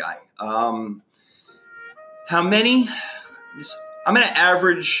to be the guy. How many? I'm going to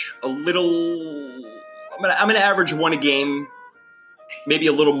average a little. I'm going to average 1 a game, maybe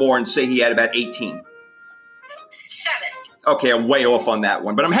a little more, and say he had about 18. 7. Okay, I'm way off on that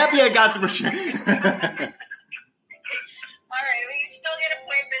one, but I'm happy I got the. All right, we still get a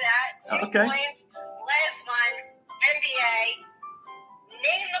point for that. 2 Okay. points. Last one, NBA.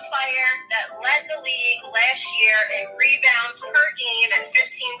 Name the player that led the league last year in rebounds per game at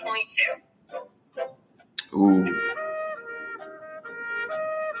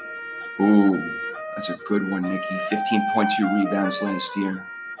 15.2. Ooh, that's a good one, Nikki. 15.2 rebounds last year.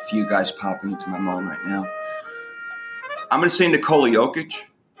 A few guys popping into my mind right now. I'm going to say Nikola Jokic.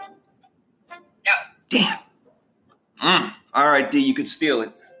 No. Damn. All right, D, you can steal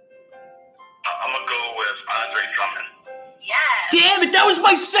it. I'm going to go with Andre Drummond. Yes. Damn it, that was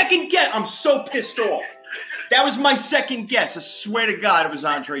my second guess. I'm so pissed off. That was my second guess. I swear to God it was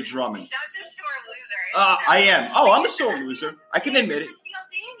Andre Drummond. Such a sore loser. I am. Oh, I'm a sore loser. I can admit it.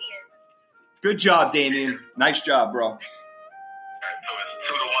 Good job, Damien. Nice job, bro. All right, so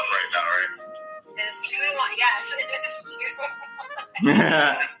it's 2-1 right now, right? It's 2-1. Yes, it is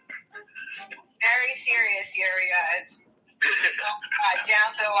 2-1. Very serious here, we got.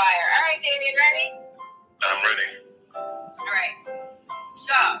 Down to the wire. All right, Damien, ready? I'm ready. All right.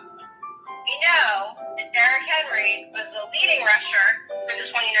 So, Henry was the leading rusher for the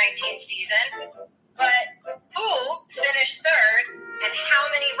 2019 season, but who finished third, and how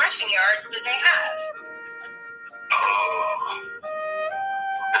many rushing yards did they have? Oh,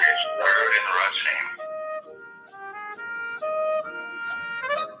 it's third in rushing.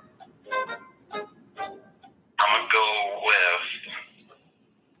 I'm going to go with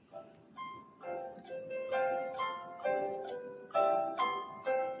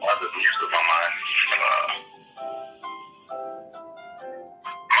this news with my mind.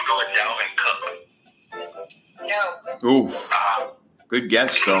 I'm going to go with Dalvin Cook. No. Ooh, good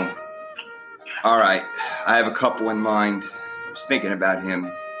guess, though. All right, I have a couple in mind. I was thinking about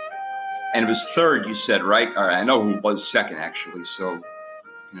him. And it was third, you said, right? All right, I know who was second, actually, so you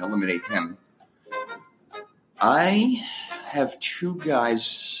can eliminate him. I have two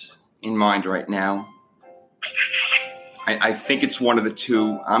guys in mind right now. I think it's one of the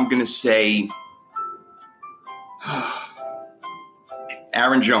two. I'm going to say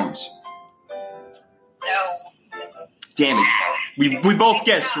Aaron Jones. No. Damn it. We both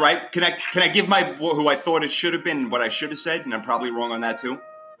guessed, right? Can I give my who I thought it should have been, what I should have said, and I'm probably wrong on that too? What?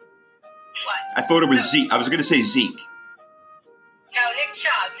 I thought it was Zeke. I was going to say Zeke. No, Nick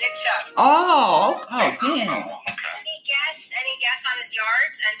Chubb. Oh, damn. Any guess on his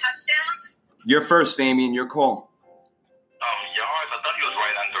yards and touchdowns? You're first, Amy, and your call. Yards, I thought he was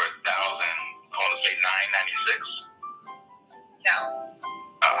right under 1,000. I want to say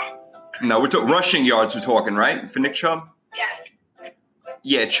 996. No. No, we're rushing yards we're talking, right? For Nick Chubb? Yes.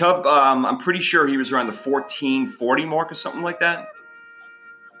 Yeah, Chubb, I'm pretty sure he was around the 1440 mark or something like that.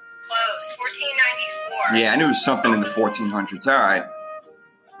 Close. 1494. Yeah, I knew it was something in the 1400s. All right.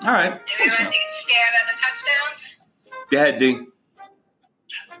 Do you want to take a stab at the touchdowns? Go ahead, D. I'm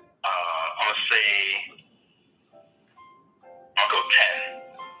going to say, I'll go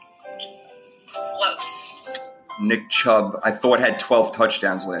 10. Close. Nick Chubb, I thought had 12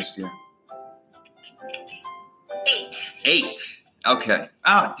 touchdowns last year. 8. Okay.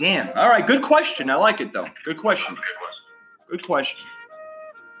 Oh, damn. All right, good question. I like it, though. Good question. Good question.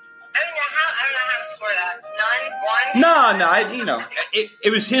 I don't know how to score that. None? One? No,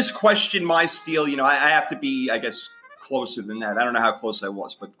 it was his question, my steal. I have to be, I guess, closer than that. I don't know how close I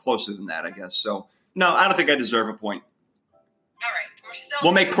was, but closer than that, I guess. So, no, I don't think I deserve a point. All right. We're still...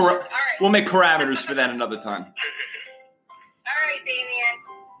 We'll make All right. we'll make parameters for that another time. All right, Damian.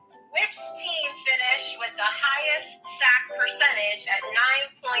 Which team finished with the highest sack percentage at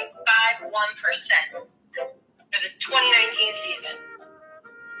 9.51% for the 2019 season?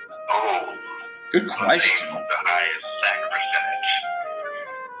 Oh. Good question. The highest sack percentage.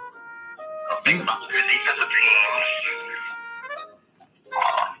 I'll think about the defensive team.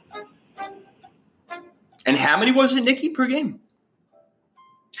 And how many was it, Nikki, per game?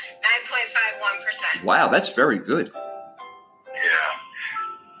 9.51%. Wow, that's very good. Yeah.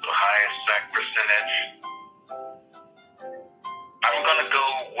 The highest sack percentage. I'm going to go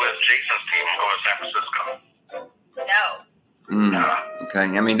with Jason's team and go with San Francisco. No.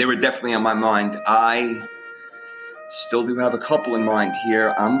 Okay, I mean, they were definitely on my mind. I still do have a couple in mind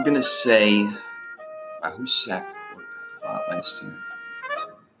here. I'm going to say, who sacked the quarterback a lot last year?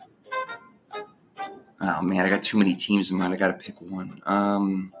 Oh, man, I got too many teams in mind. I got to pick one.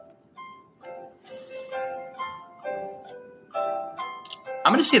 I'm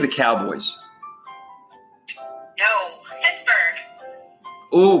going to say the Cowboys. No. Pittsburgh.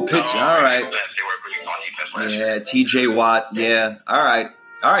 Ooh, Pittsburgh. All right. Yeah. Yeah, T.J. Watt. Yeah. All right.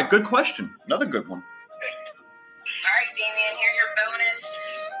 Good question. Another good one. All right, Damian, here's your bonus.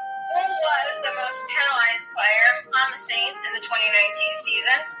 Who was the most penalized player on the Saints in the 2019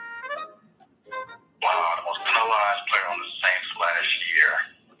 season? Wow, the most penalized player on the Saints last year.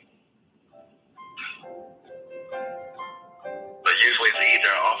 But usually it's either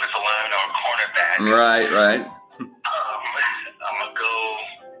an offensive lineman or a cornerback. Right. I'm going to go...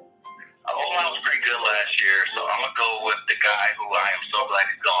 O-line was pretty good last year, so I'm going to go with the guy who I am so glad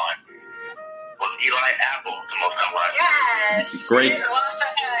is gone. Was Eli Apple the most penalized? Yes.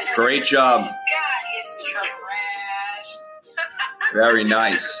 Great job. God, he's trash. Very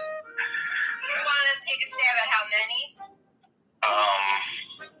nice. You want to take a stab at how many?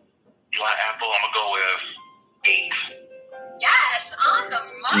 Eli Apple, I'm going to go with 8. Yes, on the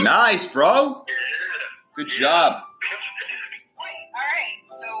money. Nice, bro. Yeah. Good job. Wait, all right.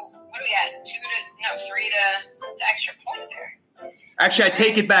 So what do we at? 3 to the extra point there. Actually, I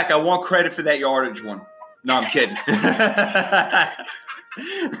take it back. I want credit for that yardage one. No, I'm kidding. All right,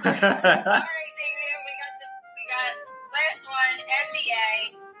 Damian, we got last one,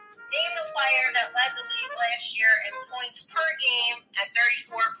 NBA. Name the player that led the league last year in points per game at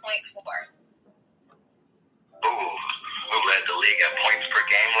 34.4. Who led the league at points per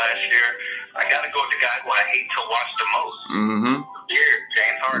game last year? I got to go with the guy who I hate to watch the most. Mm-hmm. Here,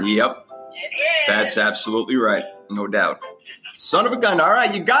 James Harden. Yep. It is. That's absolutely right. No doubt. Son of a gun. All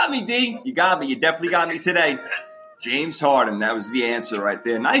right, you got me, D. You got me. You definitely got me today. James Harden. That was the answer right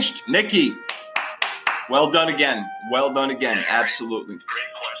there. Nice, Nikki. Well done again. Well done again. Absolutely.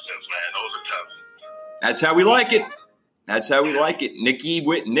 Great questions, man. Those are tough. That's how we like it. That's how we like it. Nikki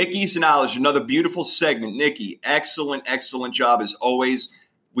with Nikki's Knowledge, another beautiful segment. Nikki, excellent, excellent job as always.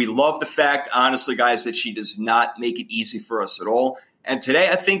 We love the fact, honestly, guys, that she does not make it easy for us at all. And today,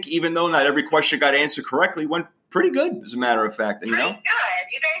 I think, even though not every question got answered correctly, went pretty good, as a matter of fact. You know? Pretty good.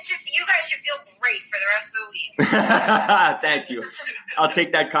 You guys should feel great for the rest of the week. Thank you. I'll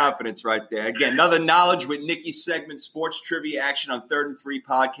take that confidence right there. Again, another Knowledge with Nikki segment, sports trivia action on 3rd and 3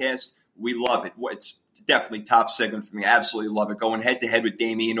 podcast. We love it. It's definitely top segment for me. Absolutely love it. Going head to head with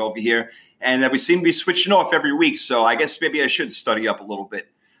Damien over here. And we seem to be switching off every week. So I guess maybe I should study up a little bit.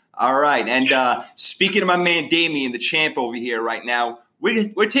 All right. And speaking of my man Damien, the champ over here right now,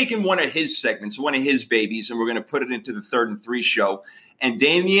 we're taking one of his segments, one of his babies, and we're going to put it into the 3rd and 3 show. And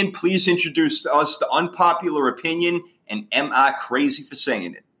Damien, please introduce to us the unpopular opinion, and am I crazy for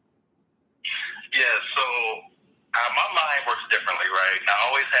saying it? Yeah, so my mind works differently, right? I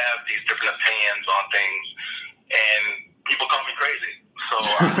always have these different opinions on things, and people call me crazy. So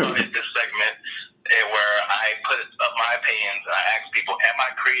I started this segment where I put up my opinions, and I ask people, am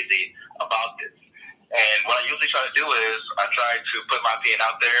I crazy about this? And what I usually try to do is I try to put my opinion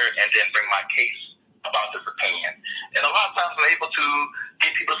out there and then bring my case about this opinion. And a lot of times I'm able to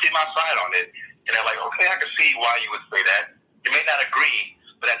get people to see my side on it. And they're like, okay, I can see why you would say that. You may not agree,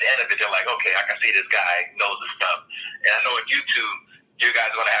 but at the end of it, they're like, okay, I can see this guy knows his stuff. And I know with you two, you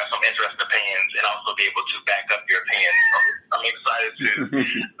guys are going to have some interesting opinions and also be able to back up your opinions. So I'm excited to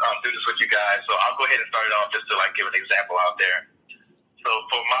do this with you guys. So I'll go ahead and start it off just to give an example out there. So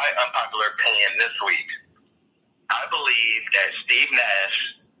for my unpopular opinion this week, I believe that Steve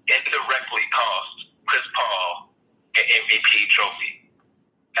Nash indirectly cost Chris Paul an MVP trophy.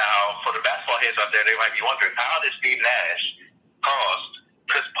 Now, for the basketball heads out there, they might be wondering, how did Steve Nash cost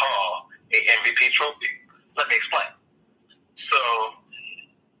Chris Paul an MVP trophy? Let me explain. So,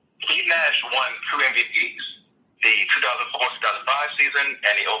 Steve Nash won 2 MVPs, the 2004-2005 season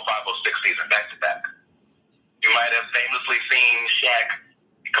and the 05-06 season, back-to-back. You might have famously seen Shaq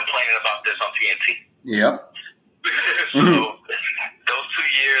complaining about this on TNT. Yep. So, those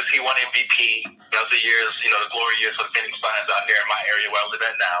 2 years he won MVP. Those are years, the glory years for the Phoenix Suns out here in my area where I live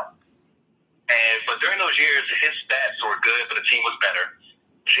at now. But during those years, his stats were good, but the team was better.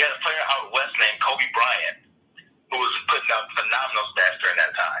 She had a player out west named Kobe Bryant, who was putting up phenomenal stats during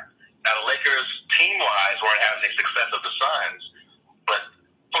that time. Now, the Lakers, team-wise, weren't having the success of the Suns, but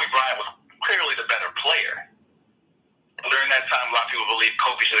Kobe Bryant was clearly the better player. During that time, a lot of people believe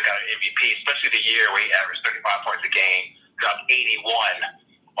Kobe should have got an MVP, especially the year where he averaged 35 points a game, dropped 81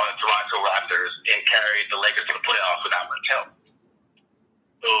 on the Toronto Raptors, and carried the Lakers to the playoffs without much help.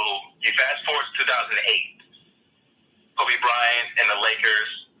 So you fast forward to 2008, Kobe Bryant and the Lakers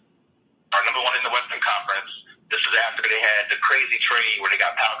are number 1 in the Western Conference. This is after they had the crazy trade where they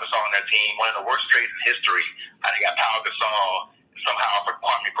got Pau Gasol on their team, one of the worst trades in history. How they got Pau Gasol somehow for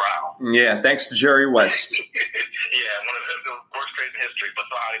Kwame Brown. Yeah, thanks to Jerry West. Yeah, one of the worst trades in history, but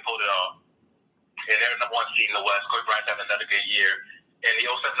somehow they pulled it off. And they're number 1 seed in the West. Kobe Bryant's having another good year. In the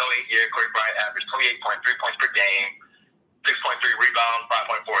 07-08 year, Kobe Bryant averaged 28.3 points per game, 6.3 rebounds,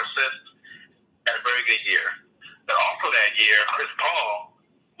 5.4 assists. Had a very good year. But also that year, Chris Paul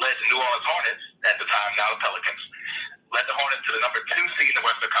led the New Orleans Hornets, at the time now the Pelicans, led the Hornets to the number 2 seed in the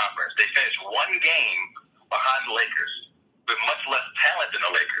Western Conference. They finished 1 game behind the Lakers, with much less talent than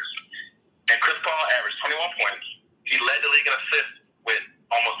the Lakers. And Chris Paul averaged 21 points. He led the league in assists with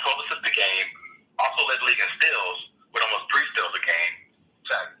almost 12 assists a game. Also led the league in steals with almost 3 steals a game.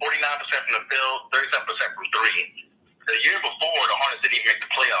 So 49% from the field, 37% from 3. The year before, the Hornets didn't even make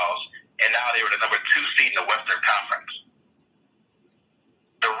the playoffs, and now they were the number 2 seed in the Western Conference.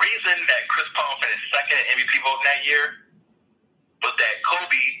 The reason that Chris Paul finished second in MVP vote that year was that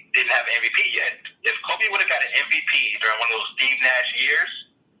Kobe didn't have an MVP yet. If Kobe would have got an MVP during one of those Steve Nash years,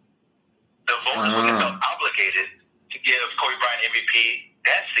 the voters would have felt obligated to give Kobe Bryant MVP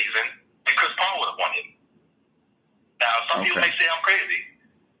that season, and Chris Paul would have won it. Now, some people may say I'm crazy.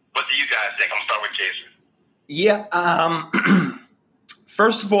 What do you guys think? I'm going to start with Jason. Yeah.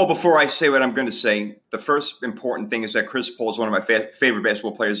 First of all, before I say what I'm going to say, the first important thing is that Chris Paul is one of my favorite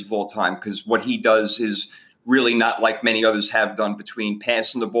basketball players of all time, because what he does is really not like many others have done, between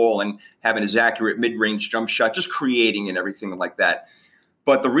passing the ball and having his accurate mid-range jump shot, just creating and everything like that.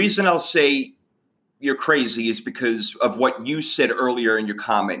 But the reason I'll say you're crazy is because of what you said earlier in your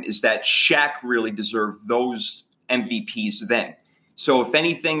comment, is that Shaq really deserved those MVPs then. So if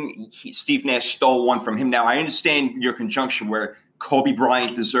anything, Steve Nash stole one from him. Now, I understand your conjunction where Kobe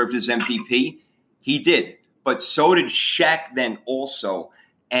Bryant deserved his MVP. He did. But so did Shaq then also.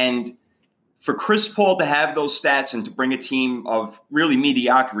 And for Chris Paul to have those stats and to bring a team of really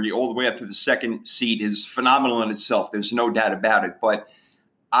mediocrity all the way up to the second seed is phenomenal in itself. There's no doubt about it. But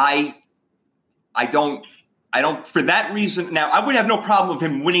I don't, for that reason, now I would have no problem with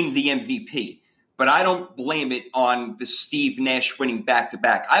him winning the MVP, but I don't blame it on the Steve Nash winning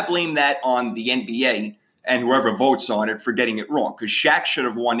back-to-back. I blame that on the NBA and whoever votes on it for getting it wrong, because Shaq should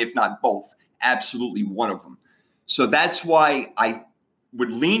have won, if not both, absolutely one of them. So that's why I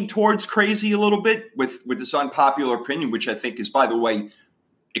would lean towards crazy a little bit with this unpopular opinion, which I think is, by the way,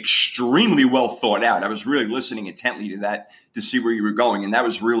 extremely well thought out. I was really listening intently to that to see where you were going, and that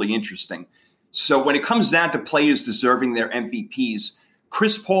was really interesting. So when it comes down to players deserving their MVPs,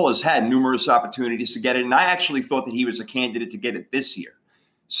 Chris Paul has had numerous opportunities to get it, and I actually thought that he was a candidate to get it this year.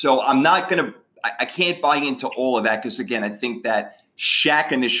 So I'm not going to – I can't buy into all of that because, again, I think that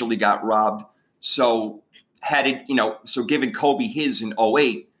Shaq initially got robbed. So had it, so giving Kobe his in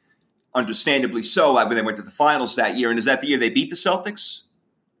 2008, understandably so, when they went to the finals that year. And is that the year they beat the Celtics?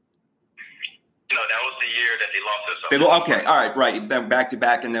 No, that was the year that they lost to Celtics. Okay, all right, right. Back to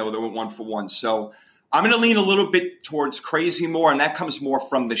back, and they were 1-for-1. So I'm going to lean a little bit towards crazy more, and that comes more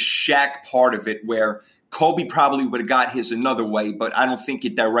from the Shaq part of it, where Kobe probably would have got his another way, but I don't think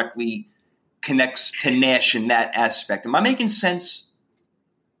it directly connects to Nash in that aspect. Am I making sense?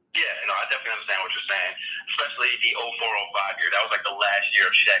 Yeah, no, I definitely understand what you're saying, especially the 04-05 year. That was like the last year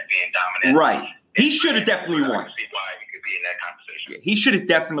of Shaq being dominant. Right. He should have definitely won. I can see why he could be in that conversation. Yeah, he should have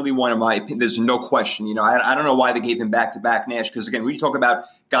definitely won, in my opinion. There's no question. I don't know why they gave him back-to-back Nash, because, again, when you talk about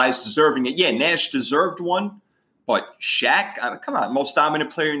guys deserving it, yeah, Nash deserved one, but Shaq, come on, most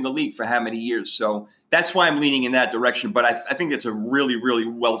dominant player in the league for how many years? So that's why I'm leaning in that direction, but I think it's a really, really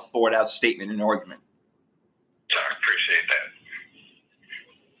well-thought-out statement and argument. I appreciate that.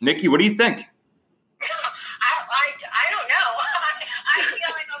 Nikki, what do you think? I don't know. I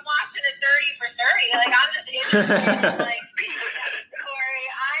feel like I'm watching a 30 for 30. Like, I'm just interested in, Corey.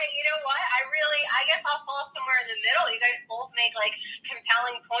 You know what? I guess I'll fall somewhere in the middle. You guys both make,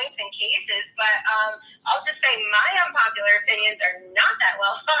 compelling points and cases, but I'll just say my unpopular opinions are not that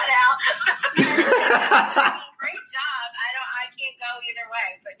well thought out. Great job. I can't go either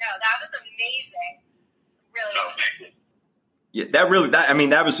way, but no, that was amazing. Really amazing. Yeah, that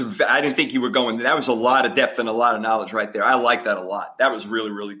was, I didn't think you were going, that was a lot of depth and a lot of knowledge right there. I like that a lot. That was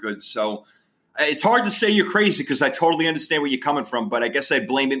really, really good. So it's hard to say you're crazy because I totally understand where you're coming from, but I guess I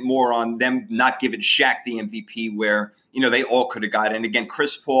blame it more on them not giving Shaq the MVP where, they all could have got it. And again,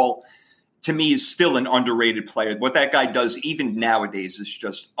 Chris Paul, to me, is still an underrated player. What that guy does, even nowadays, is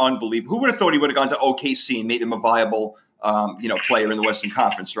just unbelievable. Who would have thought he would have gone to OKC and made him a viable, player in the Western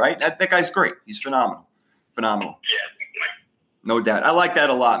Conference, right? That guy's great. He's phenomenal. Phenomenal. Yeah. No doubt. I like that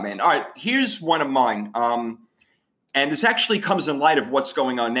a lot, man. All right, here's one of mine. And this actually comes in light of what's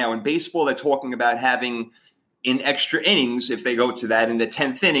going on now. In baseball, they're talking about having in extra innings, if they go to that, in the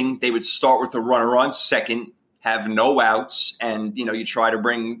 10th inning, they would start with a runner on second, have no outs, and, you try to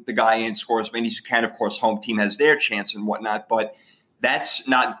bring the guy in, score as many as you can. Of course, home team has their chance and whatnot, but that's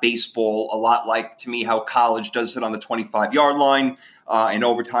not baseball, a lot like, to me, how college does it on the 25-yard line and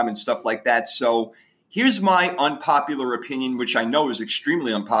overtime and stuff like that. So here's my unpopular opinion, which I know is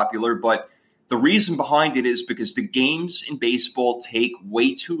extremely unpopular, but the reason behind it is because the games in baseball take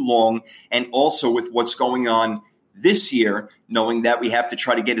way too long, and also with what's going on this year, knowing that we have to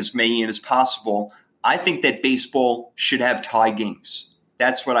try to get as many in as possible, I think that baseball should have tie games.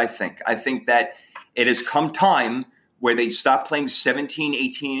 That's what I think. I think that it has come time where they stop playing 17,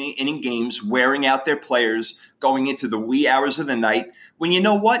 18-inning games, wearing out their players, going into the wee hours of the night, when you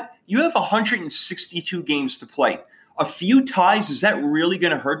know what? You have 162 games to play. A few ties, is that really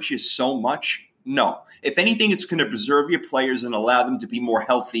going to hurt you so much? No. If anything, it's going to preserve your players and allow them to be more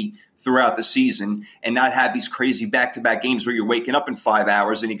healthy throughout the season and not have these crazy back-to-back games where you're waking up in 5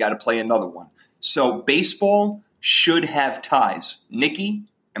 hours and you got to play another one. So baseball should have ties. Nikki,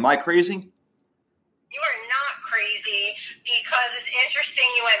 am I crazy? You are not crazy, because it's interesting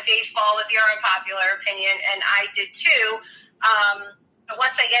you went baseball with your unpopular opinion, and I did too. But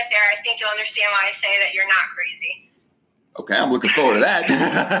once I get there, I think you'll understand why I say that you're not crazy. Okay, I'm looking forward to that.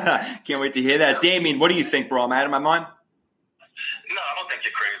 Can't wait to hear that. Damien, what do you think, bro? Am I out of my mind? No, I don't think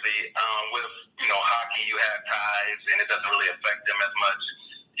you're crazy. With, hockey, you have ties, and it doesn't really affect them as much.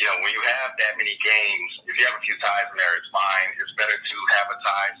 When you have that many games, if you have a few ties in there, it's fine. It's better to have a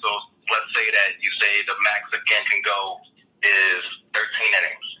tie. So let's say that you say the max a game can go is 13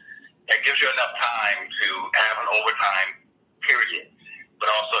 innings. It gives you enough time to have an overtime period.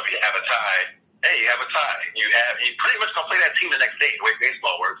 But also, if you have a tie, hey, you have a tie. You pretty much can play that team the next day, the way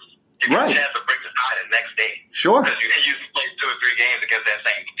baseball works. You get a chance to break the tie the next day. Sure. Because you play 2 or 3 games against that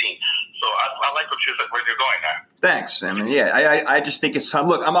same team. So I like where you're going now. Thanks. I mean, yeah, I just think it's time.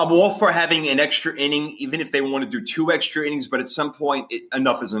 Look, I'm all for having an extra inning, even if they want to do 2 extra innings. But at some point,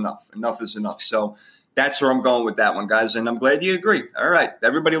 enough is enough. Enough is enough. So that's where I'm going with that one, guys. And I'm glad you agree. All right.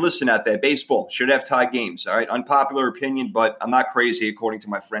 Everybody listen out there. Baseball should have tie games. All right. Unpopular opinion, but I'm not crazy according to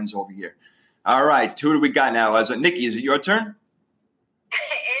my friends over here. All right. 2 do we got now? Nikki, is it your turn?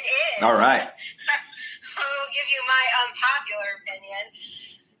 It is. All right. I'll give you my unpopular opinion.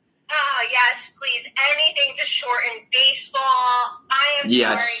 Oh, yes, please. Anything to shorten baseball. I am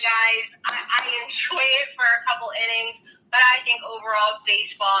sorry, guys. I enjoy it for a couple innings, but I think overall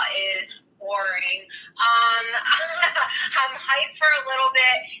baseball is boring. I'm hyped for a little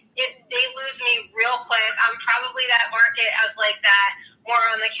bit. They lose me real quick. I'm probably that market of like that more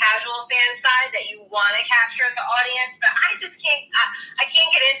on the casual fan side that you want to capture the audience, but I just can't. I can't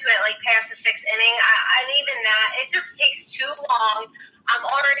get into it like past the 6th inning. And even that, it just takes too long. I'm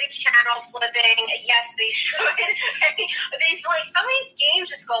already channel flipping. Yes, they should. These like some of these games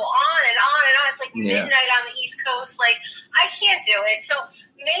just go on and on and on. It's like midnight on the East Coast. Like I can't do it. So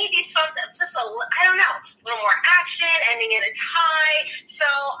maybe something just I don't know, a little more action, ending in a tie. So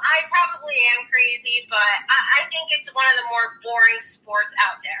I probably am crazy, but I think it's one of the more boring sports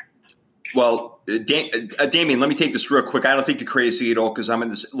out there. Well, Damien, let me take this real quick. I don't think you're crazy at all because I'm in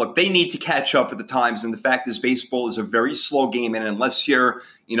this. Look, they need to catch up with the times, and the fact is, baseball is a very slow game, and unless you're,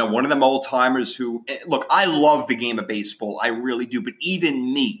 one of them old timers who look, I love the game of baseball, I really do, but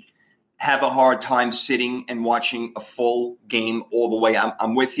even me have a hard time sitting and watching a full game all the way.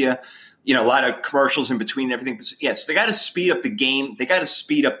 I'm with you. A lot of commercials in between and everything. But yes, they got to speed up the game. They got to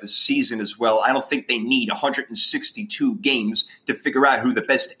speed up the season as well. I don't think they need 162 games to figure out who the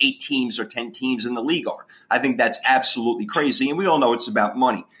best 8 teams or 10 teams in the league are. I think that's absolutely crazy, and we all know it's about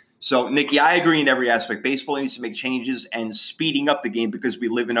money. So, Nikki, I agree in every aspect. Baseball needs to make changes and speeding up the game because we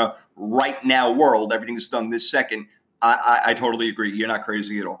live in a right-now world. Everything's done this second. I totally agree. You're not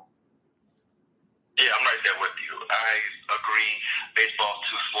crazy at all. Yeah, I'm right there with you. I agree. Baseball's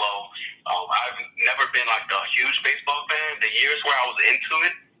too slow. I've never been like a huge baseball fan. The years where I was into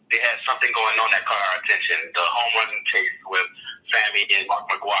it, they had something going on that caught our attention. The home run chase with Sammy and Mark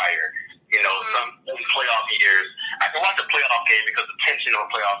McGwire. Some playoff years. I can watch a playoff game because the tension of a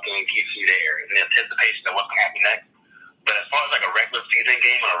playoff game keeps you there and the anticipation of what's going to happen next. But as far as like a regular season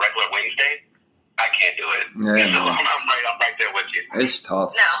game on a regular Wednesday, I can't do it. Yeah, so I'm right there with you. It's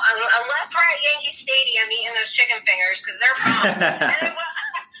tough. No, unless we're at Yankee Stadium eating those chicken fingers because they're bomb.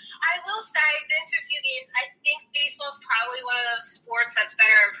 I will say I've been to a few games. I think baseball's probably one of those sports that's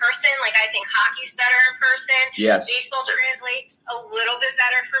better in person. Like I think hockey's better in person. Yes. Baseball translates a little bit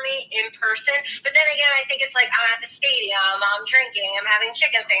better for me in person. But then again, I think it's like I'm at the stadium, I'm drinking, I'm having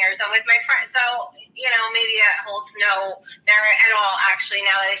chicken fingers, I'm with my friends. So, maybe that holds no merit at all, actually,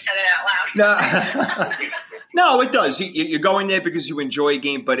 now that I said it out loud. No, it does. You're going there because you enjoy a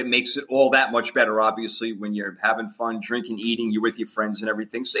game, but it makes it all that much better, obviously, when you're having fun, drinking, eating, you're with your friends and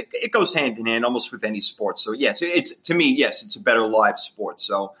everything. So it goes hand in hand almost with any sport. So, yes, it's a better live sport.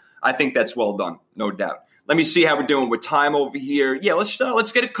 So I think that's well done, no doubt. Let me see how we're doing with time over here. Yeah, let's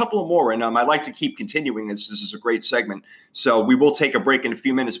get a couple of more. And I'd like to keep continuing this. This is a great segment. So we will take a break in a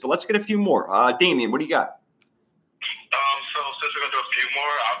few minutes, but let's get a few more. Damien, what do you got? So since we're going to do a few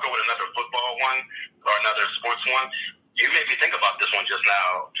more, I'll go with another football one or another sports one. You made me think about this one just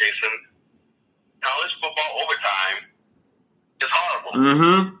now, Jason. College football overtime is horrible.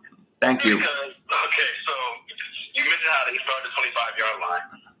 Mm-hmm. Thank you. So you mentioned how they start the 25-yard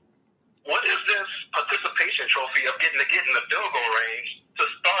line. What is this participation trophy of getting in the field goal range to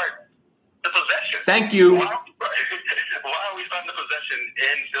start the possession? Thank you. Why are we starting the possession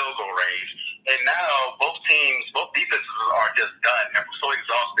in field goal range? And now both defenses are just done. They're so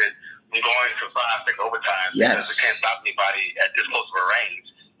exhausted from going to 5-6 overtimes because they can't stop anybody at this close of a range.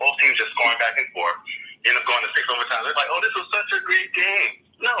 Both teams just going back and forth. End up going to 6 overtimes. They're like, oh, this was such a great game.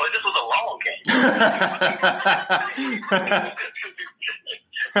 No, this was a long game.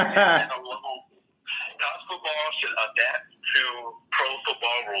 College football should adapt to pro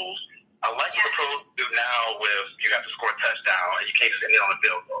football rules. I like what the pros do now with you have to score a touchdown and you can't just end it on a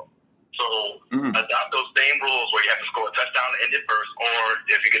field goal. So adopt those same rules where you have to score a touchdown and end it first, or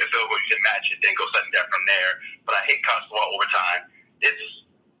if you get a field goal, you can match it, then go sudden death from there. But I hate college football overtime. It's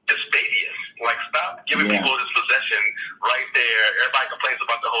babyish. Like, stop giving people this possession right there where everybody complains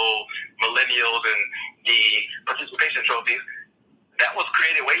about the whole millennials and the participation trophies. That was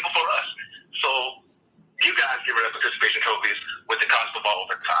created way before us. So you guys get rid of participation trophies with the college football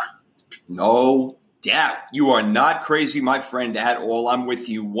overtime. No doubt. You are not crazy, my friend, at all. I'm with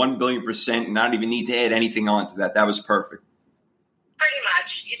you 1,000,000,000%, and I don't even need to add anything on to that. That was perfect. Pretty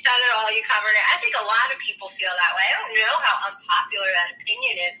much. You said it all. You covered it. I think a lot of people feel that way. I don't know how unpopular that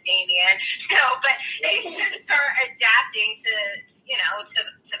opinion is, Damien. But they should start adapting to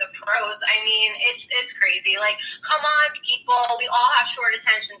the pros. I mean, it's crazy. Like, come on, people. We all have short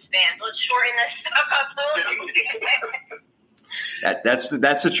attention spans. Let's shorten this stuff up a little bit.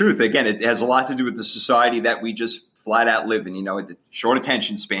 That's the truth. Again, it has a lot to do with the society that we just flat out live in. The short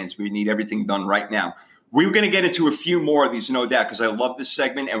attention spans. We need everything done right now. We're going to get into a few more of these, no doubt, because I love this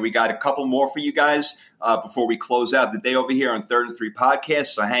segment, and we got a couple more for you guys before we close out the day over here on 3rd and 3 Podcast.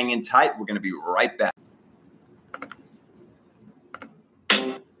 So hang in tight. We're going to be right back.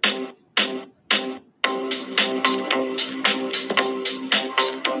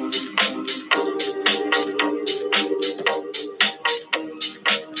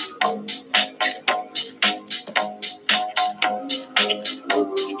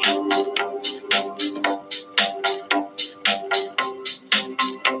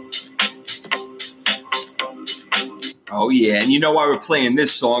 Oh, yeah. And you know why we're playing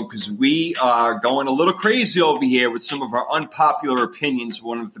this song? Because we are going a little crazy over here with some of our unpopular opinions.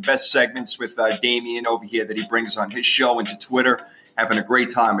 One of the best segments with Damien over here that he brings on his show and to Twitter. Having a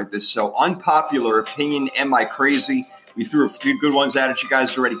great time with this. So, unpopular opinion, am I crazy? We threw a few good ones out at you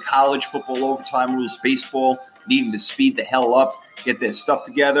guys already. College football, overtime rules, baseball, needing to speed the hell up, get their stuff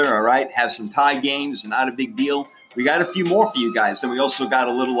together, all right? Have some tie games, not a big deal. We got a few more for you guys. And we also got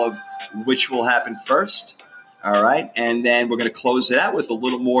a little of which will happen first. All right, and then we're going to close it out with a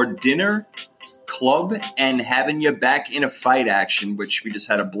little more dinner, club, and having you back in a fight action, which we just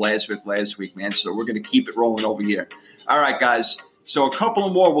had a blast with last week, man. So we're going to keep it rolling over here. All right, guys. So a couple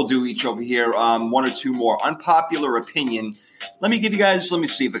of more we'll do each over here. One or two more. Unpopular opinion. Let me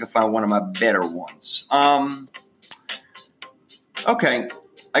see if I can find one of my better ones. Okay,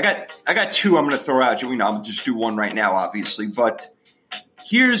 I got two I'm going to throw out. I'll just do one right now, obviously, but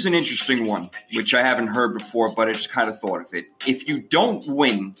here's an interesting one, which I haven't heard before, but I just kind of thought of it. If you don't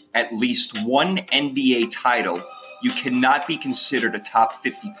win at least one NBA title, you cannot be considered a top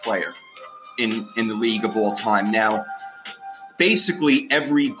 50 player in the league of all time. Now, basically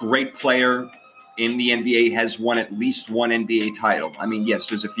every great player in the NBA has won at least one NBA title. I mean, yes,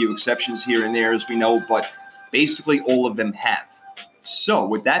 there's a few exceptions here and there, as we know, but basically all of them have. So,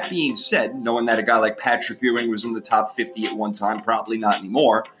 with that being said, knowing that a guy like Patrick Ewing was in the top 50 at one time, probably not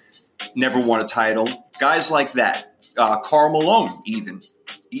anymore, never won a title. Guys like that, Karl Malone even.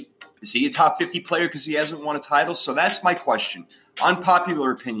 Is he a top 50 player because he hasn't won a title? So that's my question.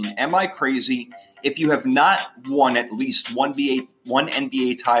 Unpopular opinion, am I crazy? If you have not won at least one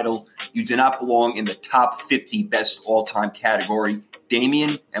NBA title, you do not belong in the top 50 best all-time category.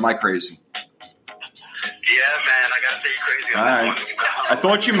 Damien, am I crazy? Yeah, man, I gotta say you're crazy on that one. I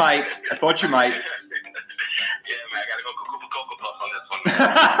thought you might. Yeah, man, I gotta go Coca Puff on this one.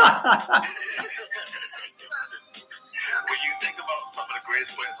 When you think about some of the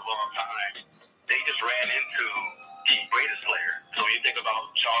greatest players of all time, they just ran into the greatest player. So when you think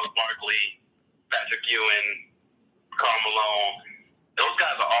about Charles Barkley, Patrick Ewing, Karl Malone, those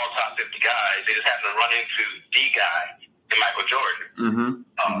guys are all top 50 guys. They just happen to run into the guy in Michael Jordan.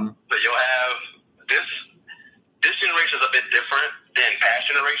 So you'll have this generation is a bit different than past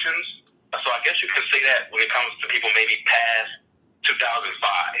generations. So I guess you can say that when it comes to people maybe past 2005,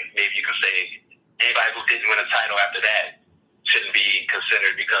 maybe you can say anybody who didn't win a title after that shouldn't be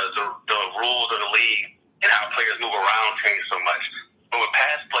considered because the rules of the league and how players move around changed so much. But with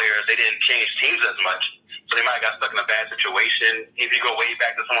past players, they didn't change teams as much. So they might have got stuck in a bad situation. If you go way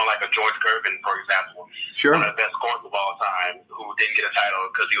back to someone like a George Gervin, for example, sure, one of the best scorers of all time, who didn't get a title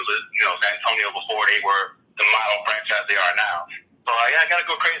because he was, San Antonio before they were the model franchise they are now. So I got to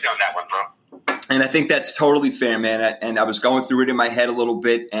go crazy on that one, bro. And I think that's totally fair, man. And I was going through it in my head a little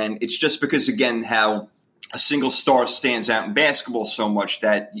bit, and it's just because, again, how a single star stands out in basketball so much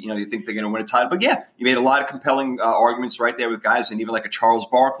that, you think they're going to win a title. But, yeah, you made a lot of compelling arguments right there with guys, and even like a Charles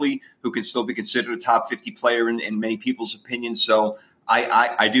Barkley, who can still be considered a top 50 player in many people's opinions. So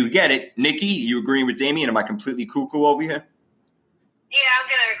I do get it. Nikki, you agreeing with Damien? Am I completely cuckoo over here? Yeah, I'm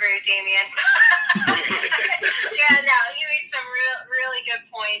going to agree with Damien. Yeah, no, you made some really good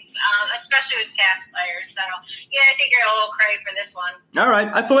points, especially with past players. So, yeah, I think you're a little cray for this one. All right.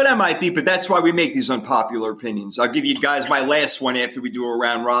 I thought I might be, but that's why we make these unpopular opinions. I'll give you guys my last one after we do a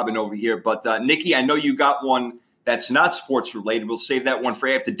round robin over here. But, Nikki, I know you got one that's not sports related. We'll save that one for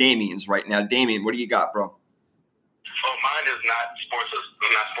after Damien's right now. Damien, what do you got, bro? Oh, mine is not sports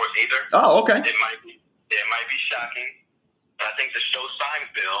either. Oh, okay. It might be shocking, but I think the show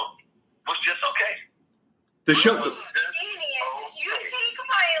Seinfeld was just okay. The show. Damien, did you take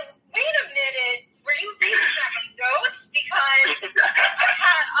my? Wait a minute. Were you reading my notes? Because we're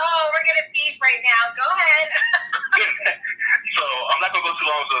gonna beef right now. Go ahead. So I'm not gonna go too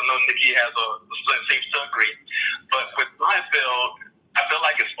long. So I know Nikki seems to agree, but with Seinfeld, I feel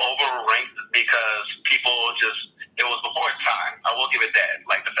like it's overranked because people it was before its time. I will give it that.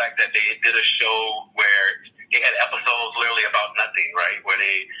 Like the fact that they did a show where they had episodes literally about nothing, right? Where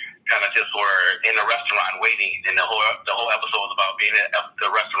they kind of just were in a restaurant waiting, and the whole episode was about being at the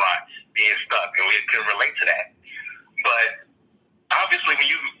restaurant, being stuck, and we couldn't relate to that. But obviously, when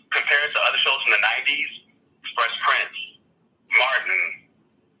you compare it to other shows from the 90s, Fresh Prince, Martin,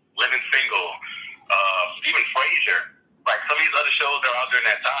 Living Single, even Frasier, like some of these other shows that are out there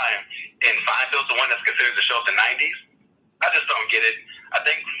in that time, and Seinfeld's the one that's considered the show of the 90s, I just don't get it. I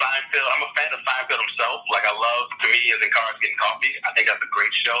think Seinfeld, I'm a fan of Seinfeld himself. Like, I love comedians in cars getting coffee. I think that's a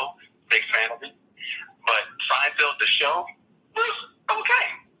great show. Big fan of it. But Seinfeld, the show, was okay.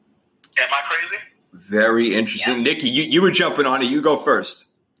 Am I crazy? Very interesting. Nikki, you were jumping on it. You go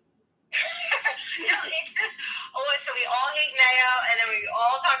first. No, it's just, so we all hate Mayo, and then we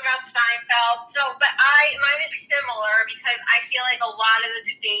all talk about Seinfeld. So, but mine is similar because I feel like a lot of the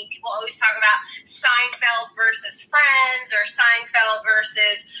debate, people always talk about Seinfeld versus Friends or Seinfeld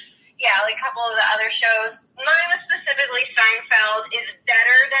versus, like a couple of the other shows. Mine was specifically Seinfeld is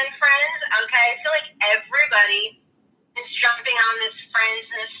better than Friends, okay? I feel like everybody is jumping on this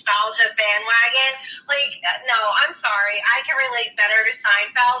Friends nostalgia bandwagon. Like, no, I'm sorry. I can relate better to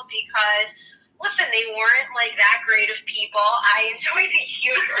Seinfeld because, listen, they weren't, like, that great of people. I enjoyed the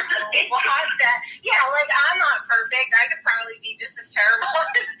humor a lot. I'm not perfect. I could probably be just as terrible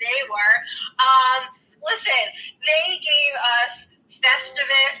as they were. Listen, they gave us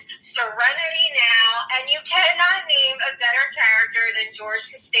Festivus, Serenity Now, and you cannot name a better character than George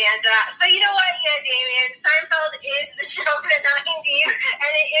Costanza. So you know what? Yeah, Damien, Seinfeld is the show of the 90s,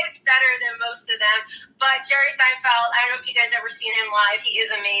 and it is better than most of them. But Jerry Seinfeld, I don't know if you guys ever seen him live. He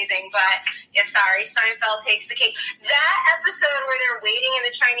is amazing. But, sorry, Seinfeld takes the cake. That episode where they're waiting in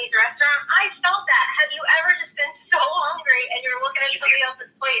the Chinese restaurant, I felt that. Have you ever just been so hungry and you're looking at somebody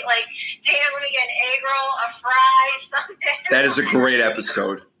else's plate like, damn, let me get an egg roll, a fry, something? That is a great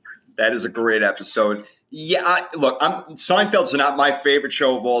episode. Yeah, look, Seinfeld's not my favorite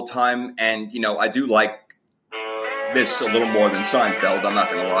show of all time, and I do like this a little more than Seinfeld. I'm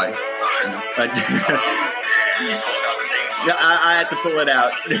not going to lie. I had to pull it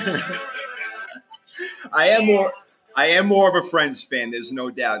out. I am more of a Friends fan. There's no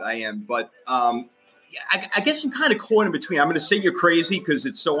doubt I am, but I guess I'm kind of caught in between. I'm going to say you're crazy because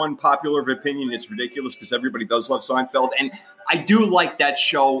it's so unpopular of opinion. It's ridiculous because everybody does love Seinfeld, and I do like that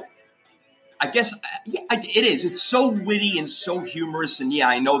show. I guess it is. It's so witty and so humorous, and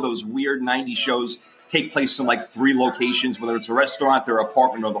I know those weird 90s shows take place in like 3 locations, whether it's a restaurant, their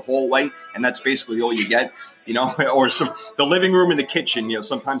apartment, or the hallway, and that's basically all you get, or the living room and the kitchen.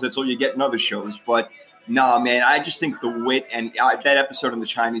 Sometimes that's all you get in other shows, but. Nah, man, I just think the wit and that episode in the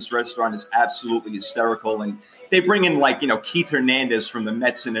Chinese restaurant is absolutely hysterical. And they bring in, Keith Hernandez from the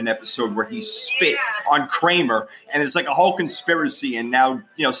Mets in an episode where he spit on Kramer. And it's like a whole conspiracy. And now,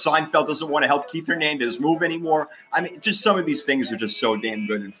 Seinfeld doesn't want to help Keith Hernandez move anymore. I mean, just some of these things are just so damn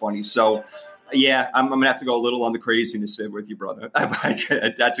good and funny. So, I'm going to have to go a little on the craziness with you, brother.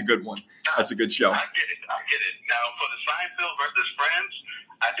 That's a good one. That's a good show. I get it. Now, for the Seinfeld versus Friends,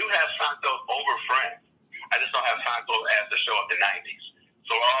 I do have Seinfeld over Friends. I just don't have Seinfeld as the show of the 90s.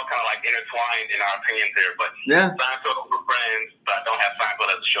 So we're all kind of intertwined in our opinions there. But Seinfeld over Friends, but I don't have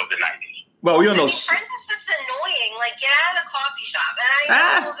Seinfeld as the show of the 90s. Well, we all know. Friends is just annoying. Like, get out of the coffee shop. And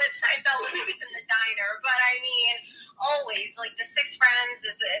I know that Seinfeld was always in the diner, but I mean, always, like the 6 friends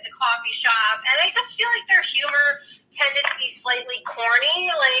at the coffee shop. And I just feel like their humor tended to be slightly corny.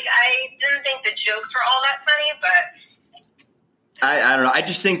 Like, I didn't think the jokes were all that funny, but... I don't know. I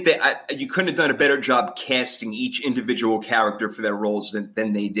just think that you couldn't have done a better job casting each individual character for their roles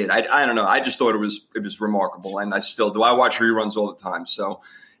than they did. I don't know. I just thought it was remarkable, and I still do. I watch reruns all the time. So,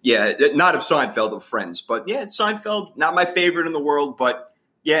 not of Seinfeld, of Friends. But, Seinfeld, not my favorite in the world. But,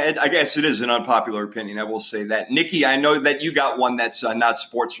 I guess it is an unpopular opinion. I will say that. Nikki, I know that you got one that's not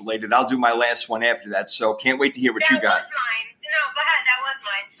sports-related. I'll do my last one after that. So, can't wait to hear what you got. That was mine. No, go ahead. That was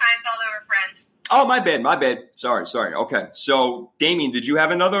mine. Seinfeld over Friends. Oh, my bad. Sorry. Okay. So, Damien, did you have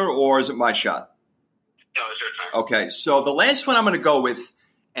another, or is it my shot? No, it's your turn. Okay. So, the last one I'm going to go with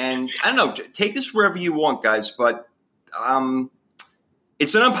And I don't know, take this wherever you want, guys, but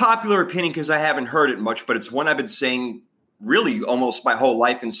it's an unpopular opinion because I haven't heard it much, but it's one I've been saying really almost my whole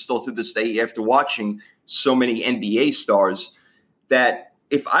life and still to this day after watching so many NBA stars, that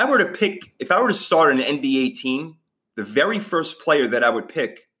if I were to start an NBA team, the very first player that I would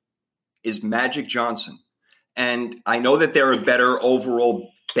pick is Magic Johnson. And I know that there are better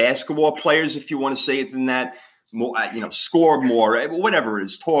overall basketball players, if you want to say it, than that, more, score more, whatever it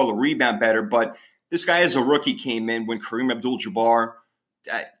is, taller, rebound better. But this guy as a rookie came in when Kareem Abdul-Jabbar,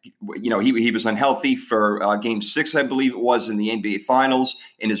 he was unhealthy for Game 6, I believe it was, in the NBA Finals.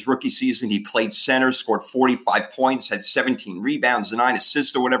 In his rookie season, he played center, scored 45 points, had 17 rebounds, 9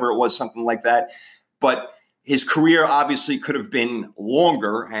 assists or whatever it was, something like that. But his career obviously could have been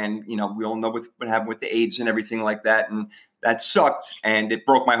longer, and we all know what happened with the AIDS and everything like that, and that sucked. And it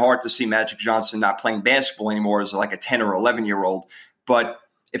broke my heart to see Magic Johnson not playing basketball anymore as like a 10 or 11-year-old. But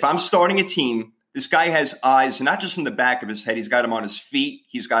if I'm starting a team, this guy has eyes, not just in the back of his head. He's got him on his feet.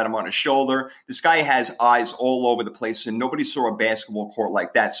 He's got him on his shoulder. This guy has eyes all over the place, and nobody saw a basketball court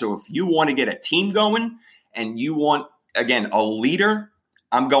like that. So if you want to get a team going and you want, again, a leader,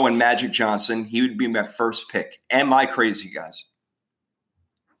 I'm going Magic Johnson. He would be my first pick. Am I crazy, guys?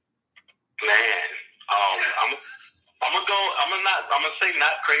 Man, I'm gonna say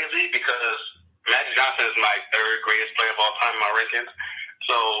not crazy, because Magic Johnson is my third greatest player of all time in my rankings.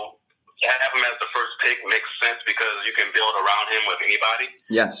 So have him as the first pick makes sense because you can build around him with anybody.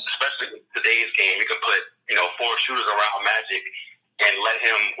 Yes. Especially in today's game, you can put 4 shooters around Magic and let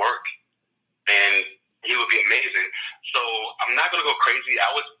him work, and he would be amazing. So I'm not going to go crazy. I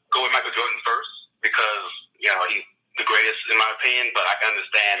would go with Michael Jordan first because he's the greatest in my opinion. But I can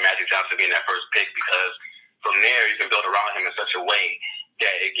understand Magic Johnson being that first pick because from there you can build around him in such a way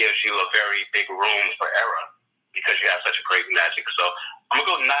that it gives you a very big room for error because you have such a great Magic. So I'm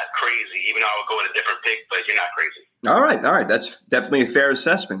going to go not crazy, even though I would go with a different pick, but you're not crazy. All right. That's definitely a fair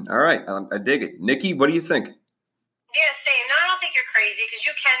assessment. All right. I dig it. Nikki, what do you think? Yeah, same. No, I don't think you're crazy because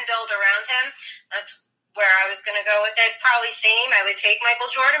you can build around him. That's where I was going to go with it. Probably same. I would take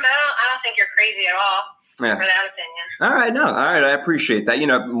Michael Jordan, but I don't think you're crazy at all for that opinion. All right. No. All right. I appreciate that.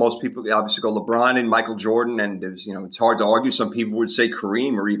 Most people obviously go LeBron and Michael Jordan, and there's, it's hard to argue. Some people would say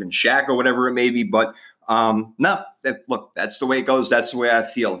Kareem or even Shaq or whatever it may be, but no, look, that's the way it goes. That's the way I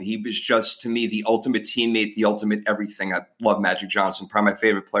feel. He was just, to me, the ultimate teammate, the ultimate everything. I love Magic Johnson, probably my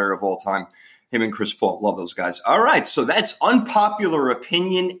favorite player of all time. Him and Chris Paul. Love those guys. All right, so that's unpopular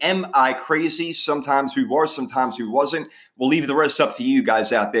opinion. Am I crazy? Sometimes we were, sometimes we wasn't. We'll leave the rest up to you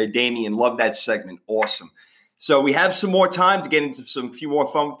guys out there. Damien, love that segment. Awesome. So we have some more time to get into few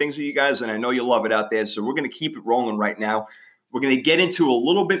more fun things with you guys, and I know you love it out there, so we're going to keep it rolling right now. We're going to get into a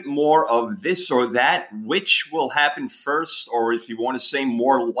little bit more of this or that, which will happen first, or if you want to say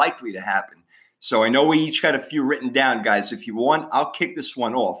more likely to happen. So I know we each got a few written down, guys. If you want, I'll kick this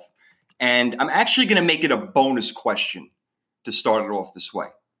one off. And I'm actually going to make it a bonus question to start it off this way.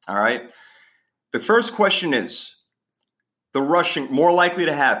 All right. The first question is the rushing, more likely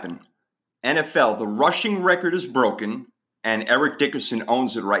to happen. NFL, the rushing record is broken, and Eric Dickerson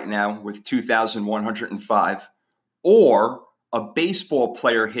owns it right now with 2,105. Or a baseball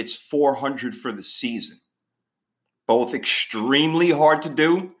player hits 400 for the season. Both extremely hard to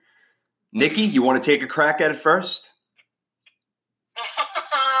do. Nikki, you want to take a crack at it first?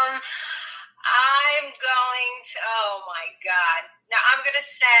 Oh my God. Now I'm going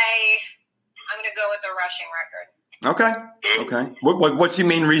to go with the rushing record. Okay. What's the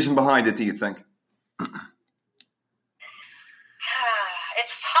main reason behind it, do you think?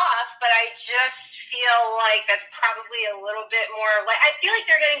 It's tough, but I just feel like that's probably a little bit more I feel like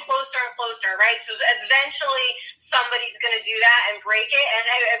they're getting closer and closer, right? So eventually somebody's going to do that and break it. And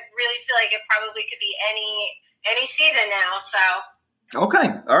I really feel like it probably could be any season now. So. Okay.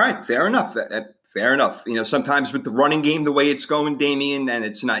 All right. Fair enough. Fair enough. Sometimes with the running game, the way it's going, Damien, and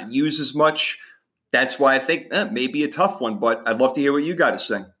it's not used as much, that's why I think maybe a tough one, but I'd love to hear what you got to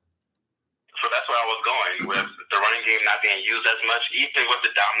say. So that's where I was going with the running game not being used as much, even with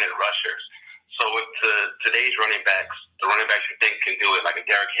the dominant rushers. So with today's running backs, the running backs you think can do it, like a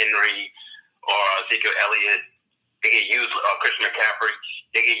Derrick Henry or Ezekiel Elliott, they get used, Christian McCaffrey,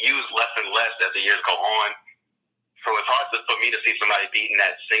 they get used less and less as the years go on. So it's hard for me to see somebody beating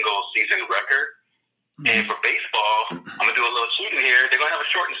that single-season record. And for baseball, I'm going to do a little cheating here. They're going to have a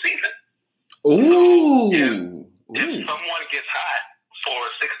shortened season. Ooh. So if someone gets hot for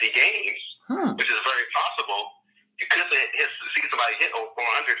 60 games, which is very possible, you could see somebody hit over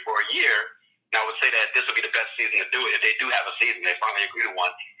 400 for a year. Now, I would say that this would be the best season to do it. If they do have a season, they finally agree to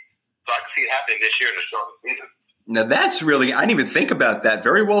one. So I can see it happening this year in the shortened season. Now that's really, I didn't even think about that.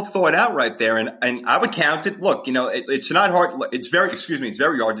 Very well thought out right there. And I would count it. Look, it's not hard. It's very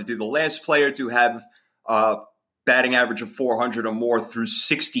hard to do. The last player to have batting average of 400 or more through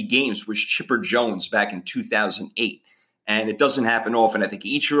 60 games was Chipper Jones back in 2008. And it doesn't happen often. I think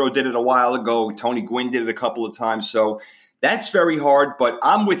Ichiro did it a while ago. Tony Gwynn did it a couple of times. So that's very hard. But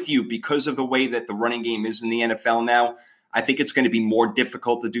I'm with you because of the way that the running game is in the NFL now. I think it's going to be more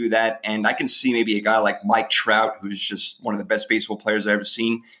difficult to do that. And I can see maybe a guy like Mike Trout, who's just one of the best baseball players I've ever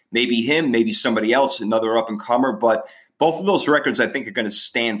seen. Maybe him, maybe somebody else, another up-and-comer. But both of those records, I think, are going to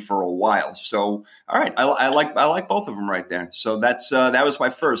stand for a while. So, all right, I like both of them right there. So that was my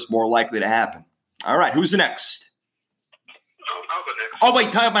first, more likely to happen. All right, who's the next? I'll go next. Oh,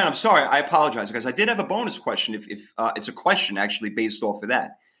 wait, time out. I'm sorry. I apologize, because I did have a bonus question. If it's a question, actually, based off of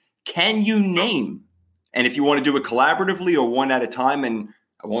that. Can you name... And if you want to do it collaboratively or one at a time, and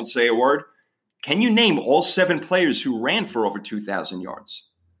I won't say a word, can you name all 7 players who ran for over 2,000 yards?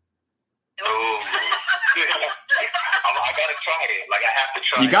 Oh, I got to try it. Like, I have to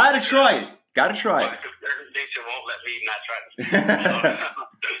try it. You got to try it. Got to try it. Nature won't let me not try it.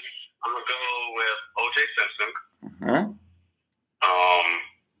 I'm going to go with O.J. Simpson. Uh-huh.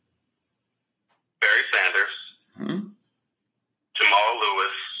 Barry Sanders. Mm-hmm. Jamal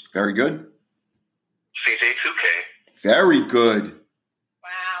Lewis. Very good. CJ2K. Very good.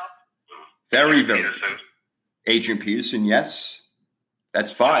 Wow. Very, very Peterson. good. Adrian Peterson, yes.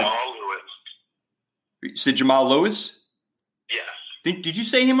 That's 5. Jamal Lewis. You said Jamal Lewis? Yes. Did you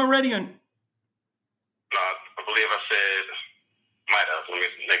say him already? No, I believe I said, might have. Let me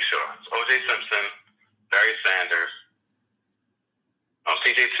make sure. It's O.J. Simpson, Barry Sanders,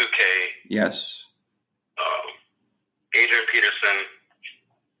 CJ2K, Yes. Adrian Peterson,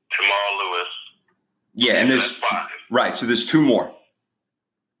 Jamal Lewis. Yeah, and That's there's 5. right. So there's 2 more.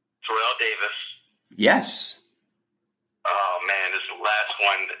 Terrell Davis. Yes. Oh, man, this last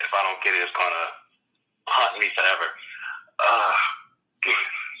one, if I don't get it, it's going to haunt me forever.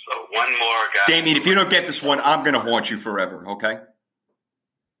 So one more guy. Damien, if you don't get this one, I'm going to haunt you forever, okay?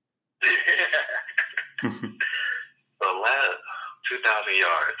 The last 2,000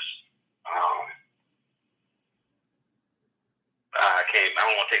 yards. I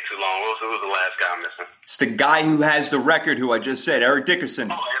don't want to take too long. Who was the last guy I'm missing? It's the guy who has the record, who I just said, Eric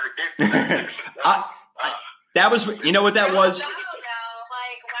Dickerson. Oh, Eric Dickerson. That was, you know what that was? Like, wow,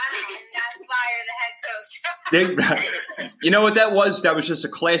 that's fire, the head coach. You know what that was? That was just a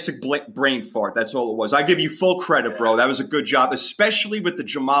classic brain fart. That's all it was. I give you full credit, bro. That was a good job, especially with the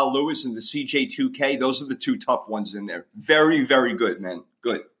Jamal Lewis and the CJ2K. Those are the 2 tough ones in there. Very, very good, man.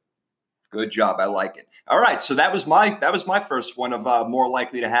 Good. Good job. I like it. All right. So that was my first one of more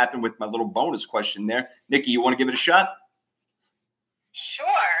likely to happen with my little bonus question there. Nikki, you want to give it a shot? Sure.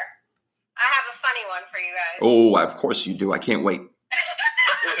 I have a funny one for you guys. Oh, of course you do. I can't wait. Okay.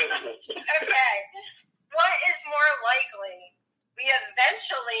 What is more likely? We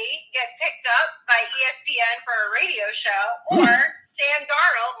eventually get picked up by ESPN for a radio show, or Sam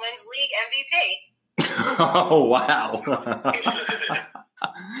Darnold wins league MVP? Oh, wow.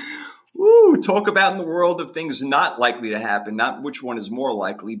 Woo, talk about in the world of things not likely to happen, not which one is more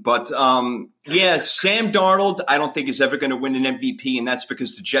likely. But, yeah, Sam Darnold, I don't think is ever going to win an MVP, and that's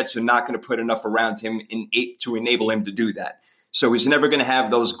because the Jets are not going to put enough around him to enable him to do that. So he's never going to have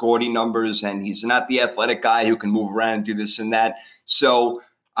those gaudy numbers, and he's not the athletic guy who can move around and do this and that. So,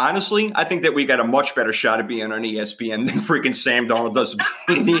 honestly, I think that we got a much better shot at being on ESPN than freaking Sam Darnold does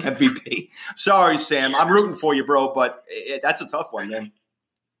being the MVP. Sorry, Sam. I'm rooting for you, bro, but that's a tough one, man.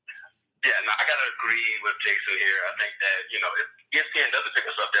 Yeah, no, I got to agree with Jason here. I think that, if ESPN doesn't pick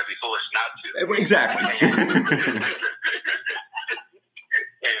us up, they'd be foolish not to. Exactly.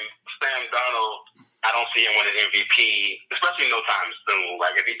 And Sam Darnold, I don't see him winning MVP, especially no time soon.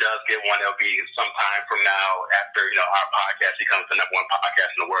 Like, if he does get one, it'll be sometime from now after, our podcast becomes the #1 podcast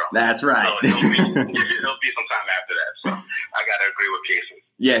in the world. That's right. So it'll be sometime after that. So I got to agree with Jason.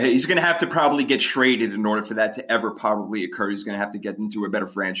 Yeah, he's going to have to probably get traded in order for that to ever probably occur. He's going to have to get into a better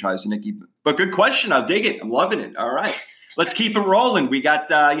franchise, Nikki. But good question. I'll dig it. I'm loving it. All right. Let's keep it rolling. We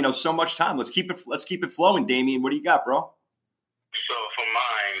got, so much time. Let's keep it flowing, Damien. What do you got, bro? So for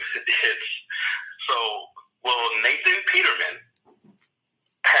mine, will Nathan Peterman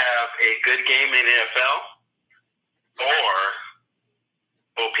have a good game in the NFL? Or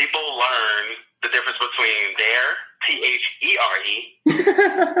will people learn the difference between their THERE,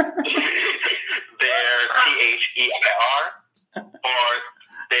 their THEIR, or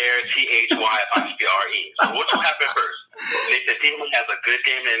their THYRE? So what will happen first? Nathan Peterman has a good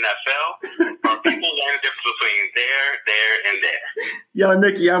game in the NFL, or people learn the difference between there, and there? Yo,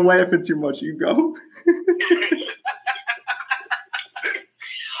 Nikki, I'm laughing too much. You go. Okay.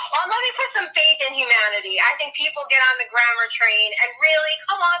 put some faith in humanity. I think people get on the grammar train, and really,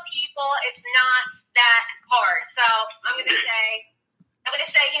 come on, people, it's not that hard. So I'm going to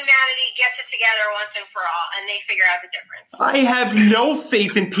say humanity gets it together once and for all, and they figure out the difference. I have no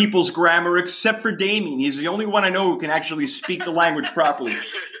faith in people's grammar except for Damien. He's the only one I know who can actually speak the language properly.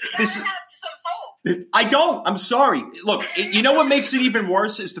 This is. I don't. I'm sorry. Look, you know what makes it even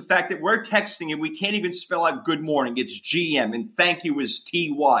worse is the fact that we're texting and we can't even spell out good morning. It's GM and thank you is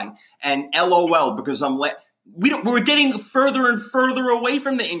TY and LOL because we're getting further and further away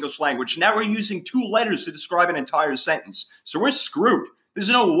from the English language. Now we're using 2 letters to describe an entire sentence. So we're screwed.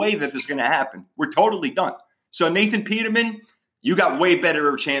 There's no way that this is going to happen. We're totally done. So Nathan Peterman, you got way better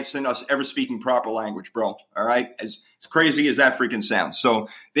of a chance than us ever speaking proper language, bro. All right? As crazy as that freaking sounds. So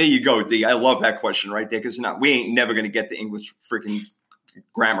there you go, D. I love that question right there because we ain't never going to get the English freaking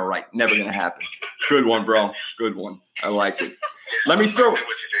grammar right. Never going to happen. Good one, bro. Good one. I like it. Let me throw. We got to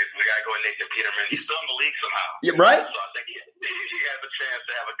go with Nathan Peterman. He's still in the league somehow. Yeah, right? So I think he has a chance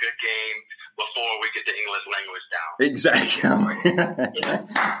to have a good game before we get the English language down.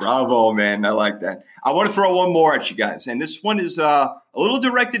 Exactly. Bravo, man. I like that. I want to throw one more at you guys. And this one is a little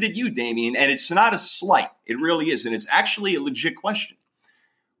directed at you, Damien. And it's not a slight. It really is. And it's actually a legit question.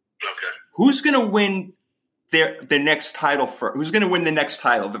 Okay. Who's going to win the next title first? Who's going to win the next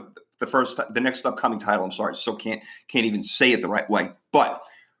title? The next upcoming title. I'm sorry. So can't even say it the right way. But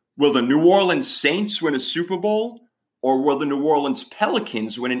will the New Orleans Saints win a Super Bowl? Or will the New Orleans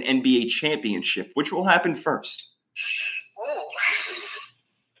Pelicans win an NBA championship? Which will happen first? Ooh.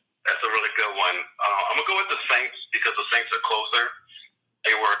 That's a really good one. I'm going to go with the Saints because the Saints are closer.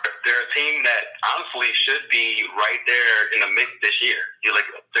 They're a team that honestly should be right there in the mix this year. You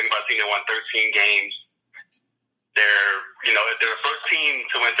think about a team that won 13 games. They're the first team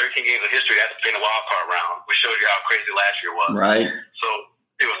to win 13 games in history that has to play in the wild card round. We showed you how crazy last year was. Right. So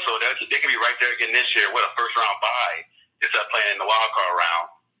they can be right there again this year with a first round bye instead of playing in the wild card round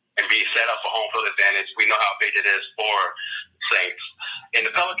and be set up for home field advantage. We know how big it is for Saints. And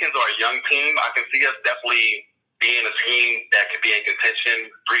the Pelicans are a young team. I can see us definitely being a team that could be in contention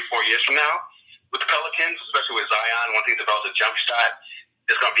 3-4 years from now. With the Pelicans, especially with Zion, once he develops a jump shot,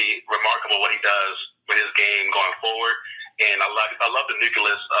 it's going to be remarkable what he does with his game going forward. And I love the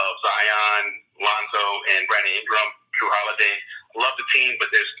nucleus of Zion, Lonzo, and Brandon Ingram, Drew Holiday. Love the team,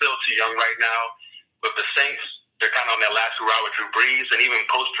 but they're still too young right now. With the Saints, they're kind of on their last hurrah with Drew Brees, and even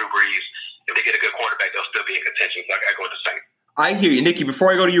post-Drew Brees, if they get a good quarterback, they'll still be in contention. So I got to go with the Saints. I hear you. Nikki,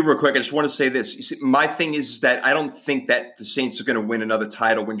 before I go to you real quick, I just want to say this. You see, my thing is that I don't think that the Saints are going to win another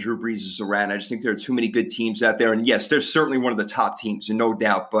title when Drew Brees is around. I just think there are too many good teams out there. And yes, they're certainly one of the top teams, and no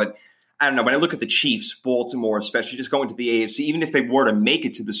doubt. But I don't know. When I look at the Chiefs, Baltimore, especially just going to the AFC, even if they were to make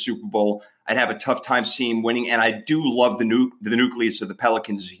it to the Super Bowl, I'd have a tough time seeing them winning. And I do love the nucleus of the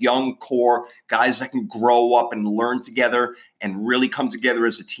Pelicans, young core, guys that can grow up and learn together and really come together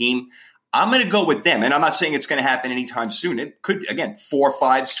as a team. I'm going to go with them. And I'm not saying it's going to happen anytime soon. It could, again, 4,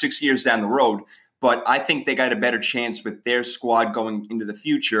 5, 6 years down the road. But I think they got a better chance with their squad going into the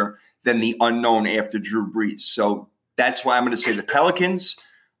future than the unknown after Drew Brees. So that's why I'm going to say the Pelicans.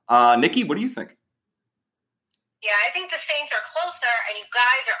 Nikki, what do you think? Yeah, I think the Saints are closer, and you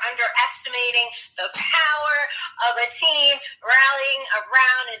guys are underestimating the power of a team rallying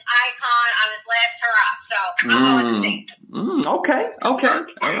around an icon on his last hurrah. So I'm going with the Saints. Okay.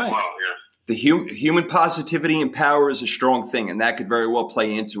 All right. Wow, yeah. The human positivity and power is a strong thing, and that could very well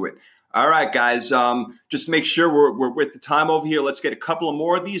play into it. All right, guys, just to make sure we're with the time over here, let's get a couple of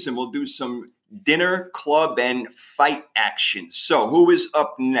more of these, and we'll do some dinner, club, and fight action. So who is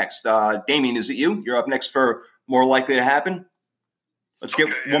up next? Damien, is it you? You're up next for More Likely to Happen? Let's get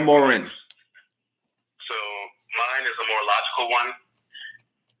one more in. So mine is a more logical one.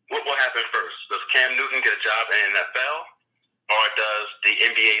 What will happen first? Does Cam Newton get a job in the NFL, or does the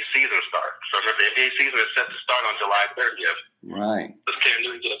NBA season start? So remember, the NBA season is set to start on July 30th. Right. Does Cam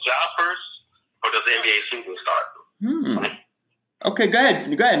Newton get a job first, or does the NBA season start? Okay, go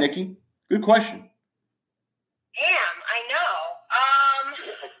ahead, Nikki. Good question. Damn, I know.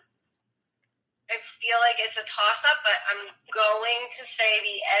 I feel like it's a toss-up, but I'm going to say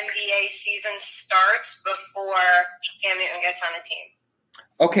the NBA season starts before Cam Newton gets on the team.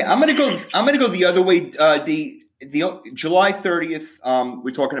 Okay, I'm gonna go the other way. The July 30th.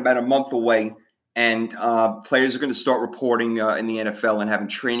 We're talking about a month away, and players are going to start reporting in the NFL and having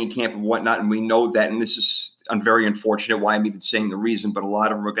training camp and whatnot. And we know that, and this is very unfortunate. Why I'm even saying the reason, but a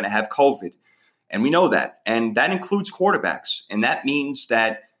lot of them are going to have COVID, and we know that, and that includes quarterbacks, and that means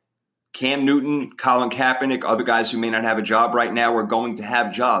that Cam Newton, Colin Kaepernick, other guys who may not have a job right now are going to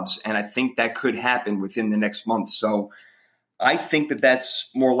have jobs, and I think that could happen within the next month. So. I think that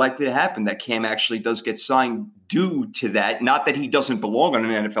that's more likely to happen, that Cam actually does get signed due to that. Not that he doesn't belong on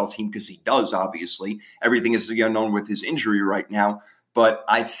an NFL team, because he does, obviously. Everything is the unknown with his injury right now. But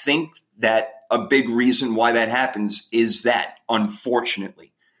I think that a big reason why that happens is that,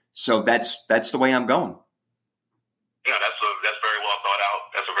 unfortunately. So that's the way I'm going. Yeah, that's very well thought out.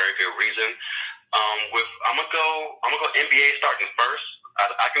 That's a very good reason. I'm gonna go NBA starting first.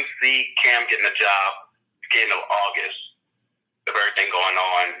 I can see Cam getting a job beginning of August, with everything going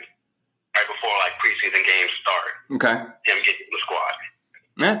on right before like preseason games start. Okay. Him getting the squad.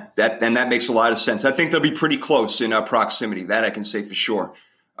 Yeah, that makes a lot of sense. I think they'll be pretty close in proximity. That I can say for sure.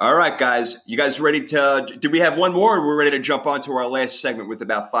 All right, guys. You guys ready to – do we have one more, or we're ready to jump on to our last segment with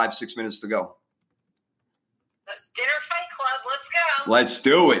about 5-6 minutes to go? Dinner Fight Club, let's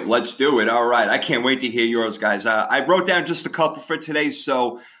go. Let's do it. All right. I can't wait to hear yours, guys. I wrote down just a couple for today.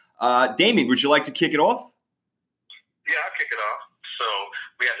 So, Damien, would you like to kick it off? Yeah, I'll kick it off. So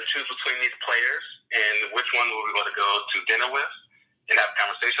we have to choose between these players and which one will we go to dinner with and have a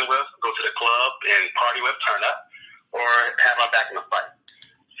conversation with, go to the club and party with, turn up, or have our back in the fight.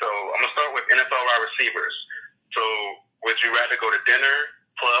 So I'm going to start with NFL wide receivers. So would you rather go to dinner,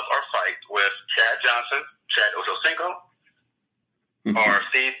 club, or fight with Chad Johnson, Chad Ochocinco, or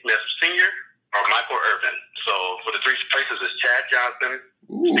Steve Smith Sr., or Michael Irvin? So for the three places is Chad Johnson,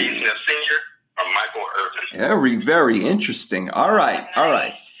 Steve Smith Sr., or Michael Irvin. Very, very interesting. All right.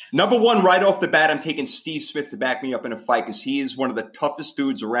 Number one, right off the bat, I'm taking Steve Smith to back me up in a fight, because he is one of the toughest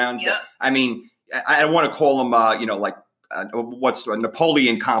dudes around. Yep. I mean, I don't want to call him, what's the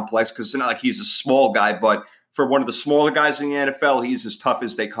Napoleon complex, because it's not like he's a small guy, but for one of the smaller guys in the NFL, he's as tough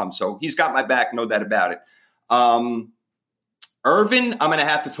as they come. So he's got my back, no doubt about it. Irvin, I'm going to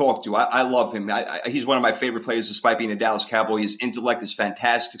have to talk to. I love him. He's one of my favorite players, despite being a Dallas Cowboy. His intellect is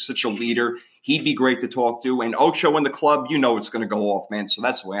fantastic, such a leader. He'd be great to talk to. And Ocho in the club, you know it's going to go off, man. So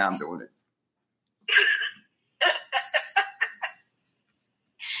that's the way I'm doing it.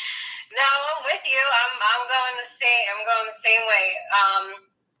 No, I'm with you. I'm going the same way.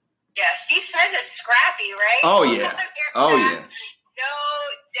 Yeah, Steve Smith is scrappy, right? Oh yeah. No doubt.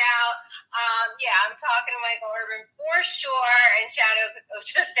 Yeah, I'm talking to Michael Irvin for sure, and Chad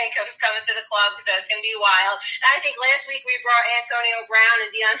Ochocinco's coming to the club, because that's going to be wild. And I think last week we brought Antonio Brown and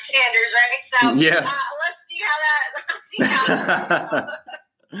Deion Sanders, right? So yeah. Let's see how that.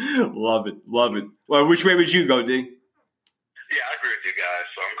 Love it. Well, which way would you go, D? Yeah, I agree with you guys.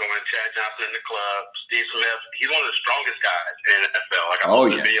 So I'm going Chad Johnson in the club. Steve Smith, he's one of the strongest guys in the NFL. Like I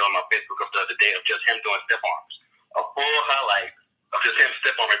posted a video on my Facebook the other day of just him doing stiff arms. A full highlight of just him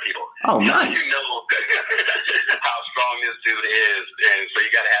stiff arming people. Oh, nice. You know how strong this dude is, and so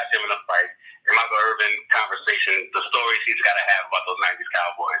you got to have him in a fight. And Michael Irvin conversation, the stories he's got to have about those 90s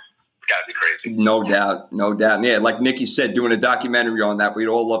Cowboys. It's got to be crazy. No doubt. Yeah, like Nikki said, doing a documentary on that, we'd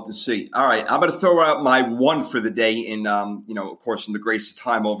all love to see. All right, I'm going to throw out my one for the day in, of course, in the grace of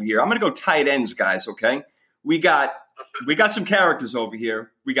time over here. I'm going to go tight ends, guys, okay? We got some characters over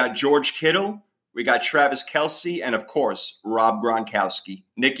here. We got George Kittle. We got Travis Kelce, and, of course, Rob Gronkowski.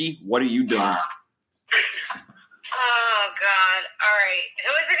 Nikki, what are you doing? Oh, God. All right.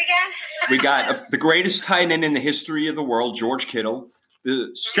 Who is it again? We got the greatest tight end in the history of the world, George Kittle.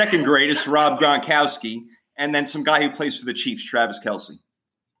 The second greatest, Rob Gronkowski. And then some guy who plays for the Chiefs, Travis Kelce. All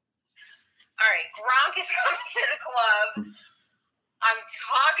right. Gronk is coming to the club. I'm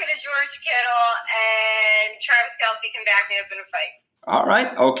talking to George Kittle, and Travis Kelce can back me up in a fight. All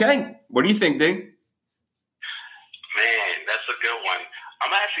right. Okay. What do you think, Ding? Man, that's a good one.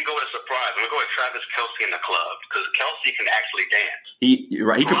 I'm going to actually go with a surprise. I'm going to go with Travis Kelce in the club, because Kelce can actually dance. You're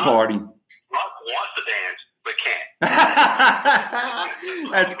right. He can party. Rock wants to dance, but can't.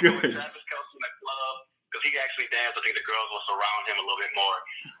 That's good. Travis Kelce in the club, because he can actually dance. I think the girls will surround him a little bit more.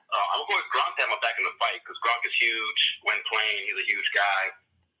 I'm going to go with Gronk to have him back in the fight, because Gronk is huge when playing. He's a huge guy.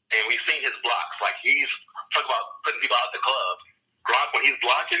 And we've seen his blocks. Like, he's talking about putting people out the club. Gronk, when he's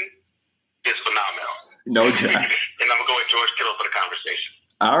blocking, is phenomenal. No doubt. And I'm going to go with George Kittle for the conversation.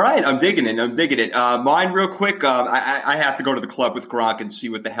 All right. I'm digging it. Mine real quick. I have to go to the club with Gronk and see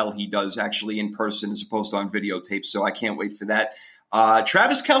what the hell he does actually in person as opposed to on videotape. So I can't wait for that.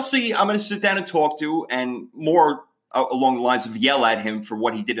 Travis Kelce, I'm going to sit down and talk to, and more along the lines of yell at him for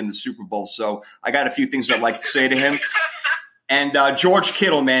what he did in the Super Bowl. So I got a few things I'd like to say to him. And George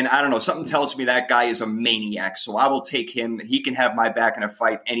Kittle, man, I don't know. Something tells me that guy is a maniac. So I will take him. He can have my back in a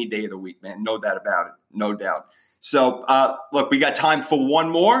fight any day of the week, man. No doubt about it. No doubt. So, look, we got time for one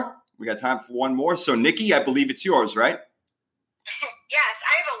more. So, Nikki, I believe it's yours, right? Yes,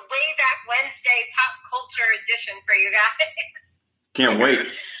 I have a way back Wednesday pop culture edition for you guys. Can't wait.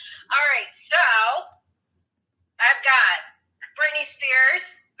 All right, so I've got Britney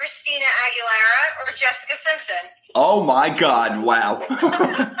Spears, Christina Aguilera, or Jessica Simpson? Oh, my God. Wow.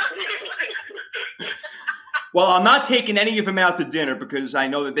 Well, I'm not taking any of them out to dinner because I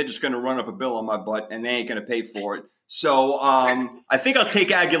know that they're just going to run up a bill on my butt and they ain't going to pay for it. So I think I'll take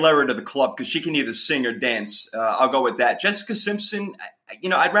Aguilera to the club because she can either sing or dance. I'll go with that. Jessica Simpson,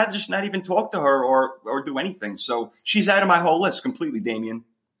 I'd rather just not even talk to her or do anything. So she's out of my whole list completely, Damien.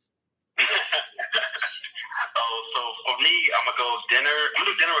 So for me, I'm going to go dinner. I'm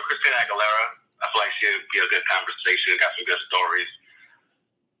going to do dinner with Christina Aguilera. I feel like she'd be a good conversation, got some good stories.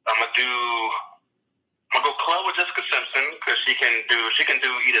 I'm going to go club with Jessica Simpson because she can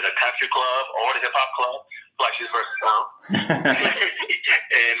do either the country club or the hip hop club. Like she's versatile.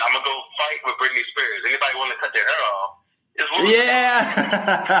 And I'm gonna go fight with Britney Spears. Anybody want to cut their hair off?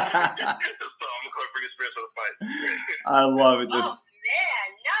 Yeah. So I'm gonna go with Britney Spears for the fight. I love it. Oh man,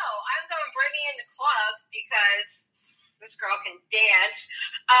 no! I'm going Britney in the club because this girl can dance.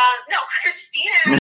 No, Christina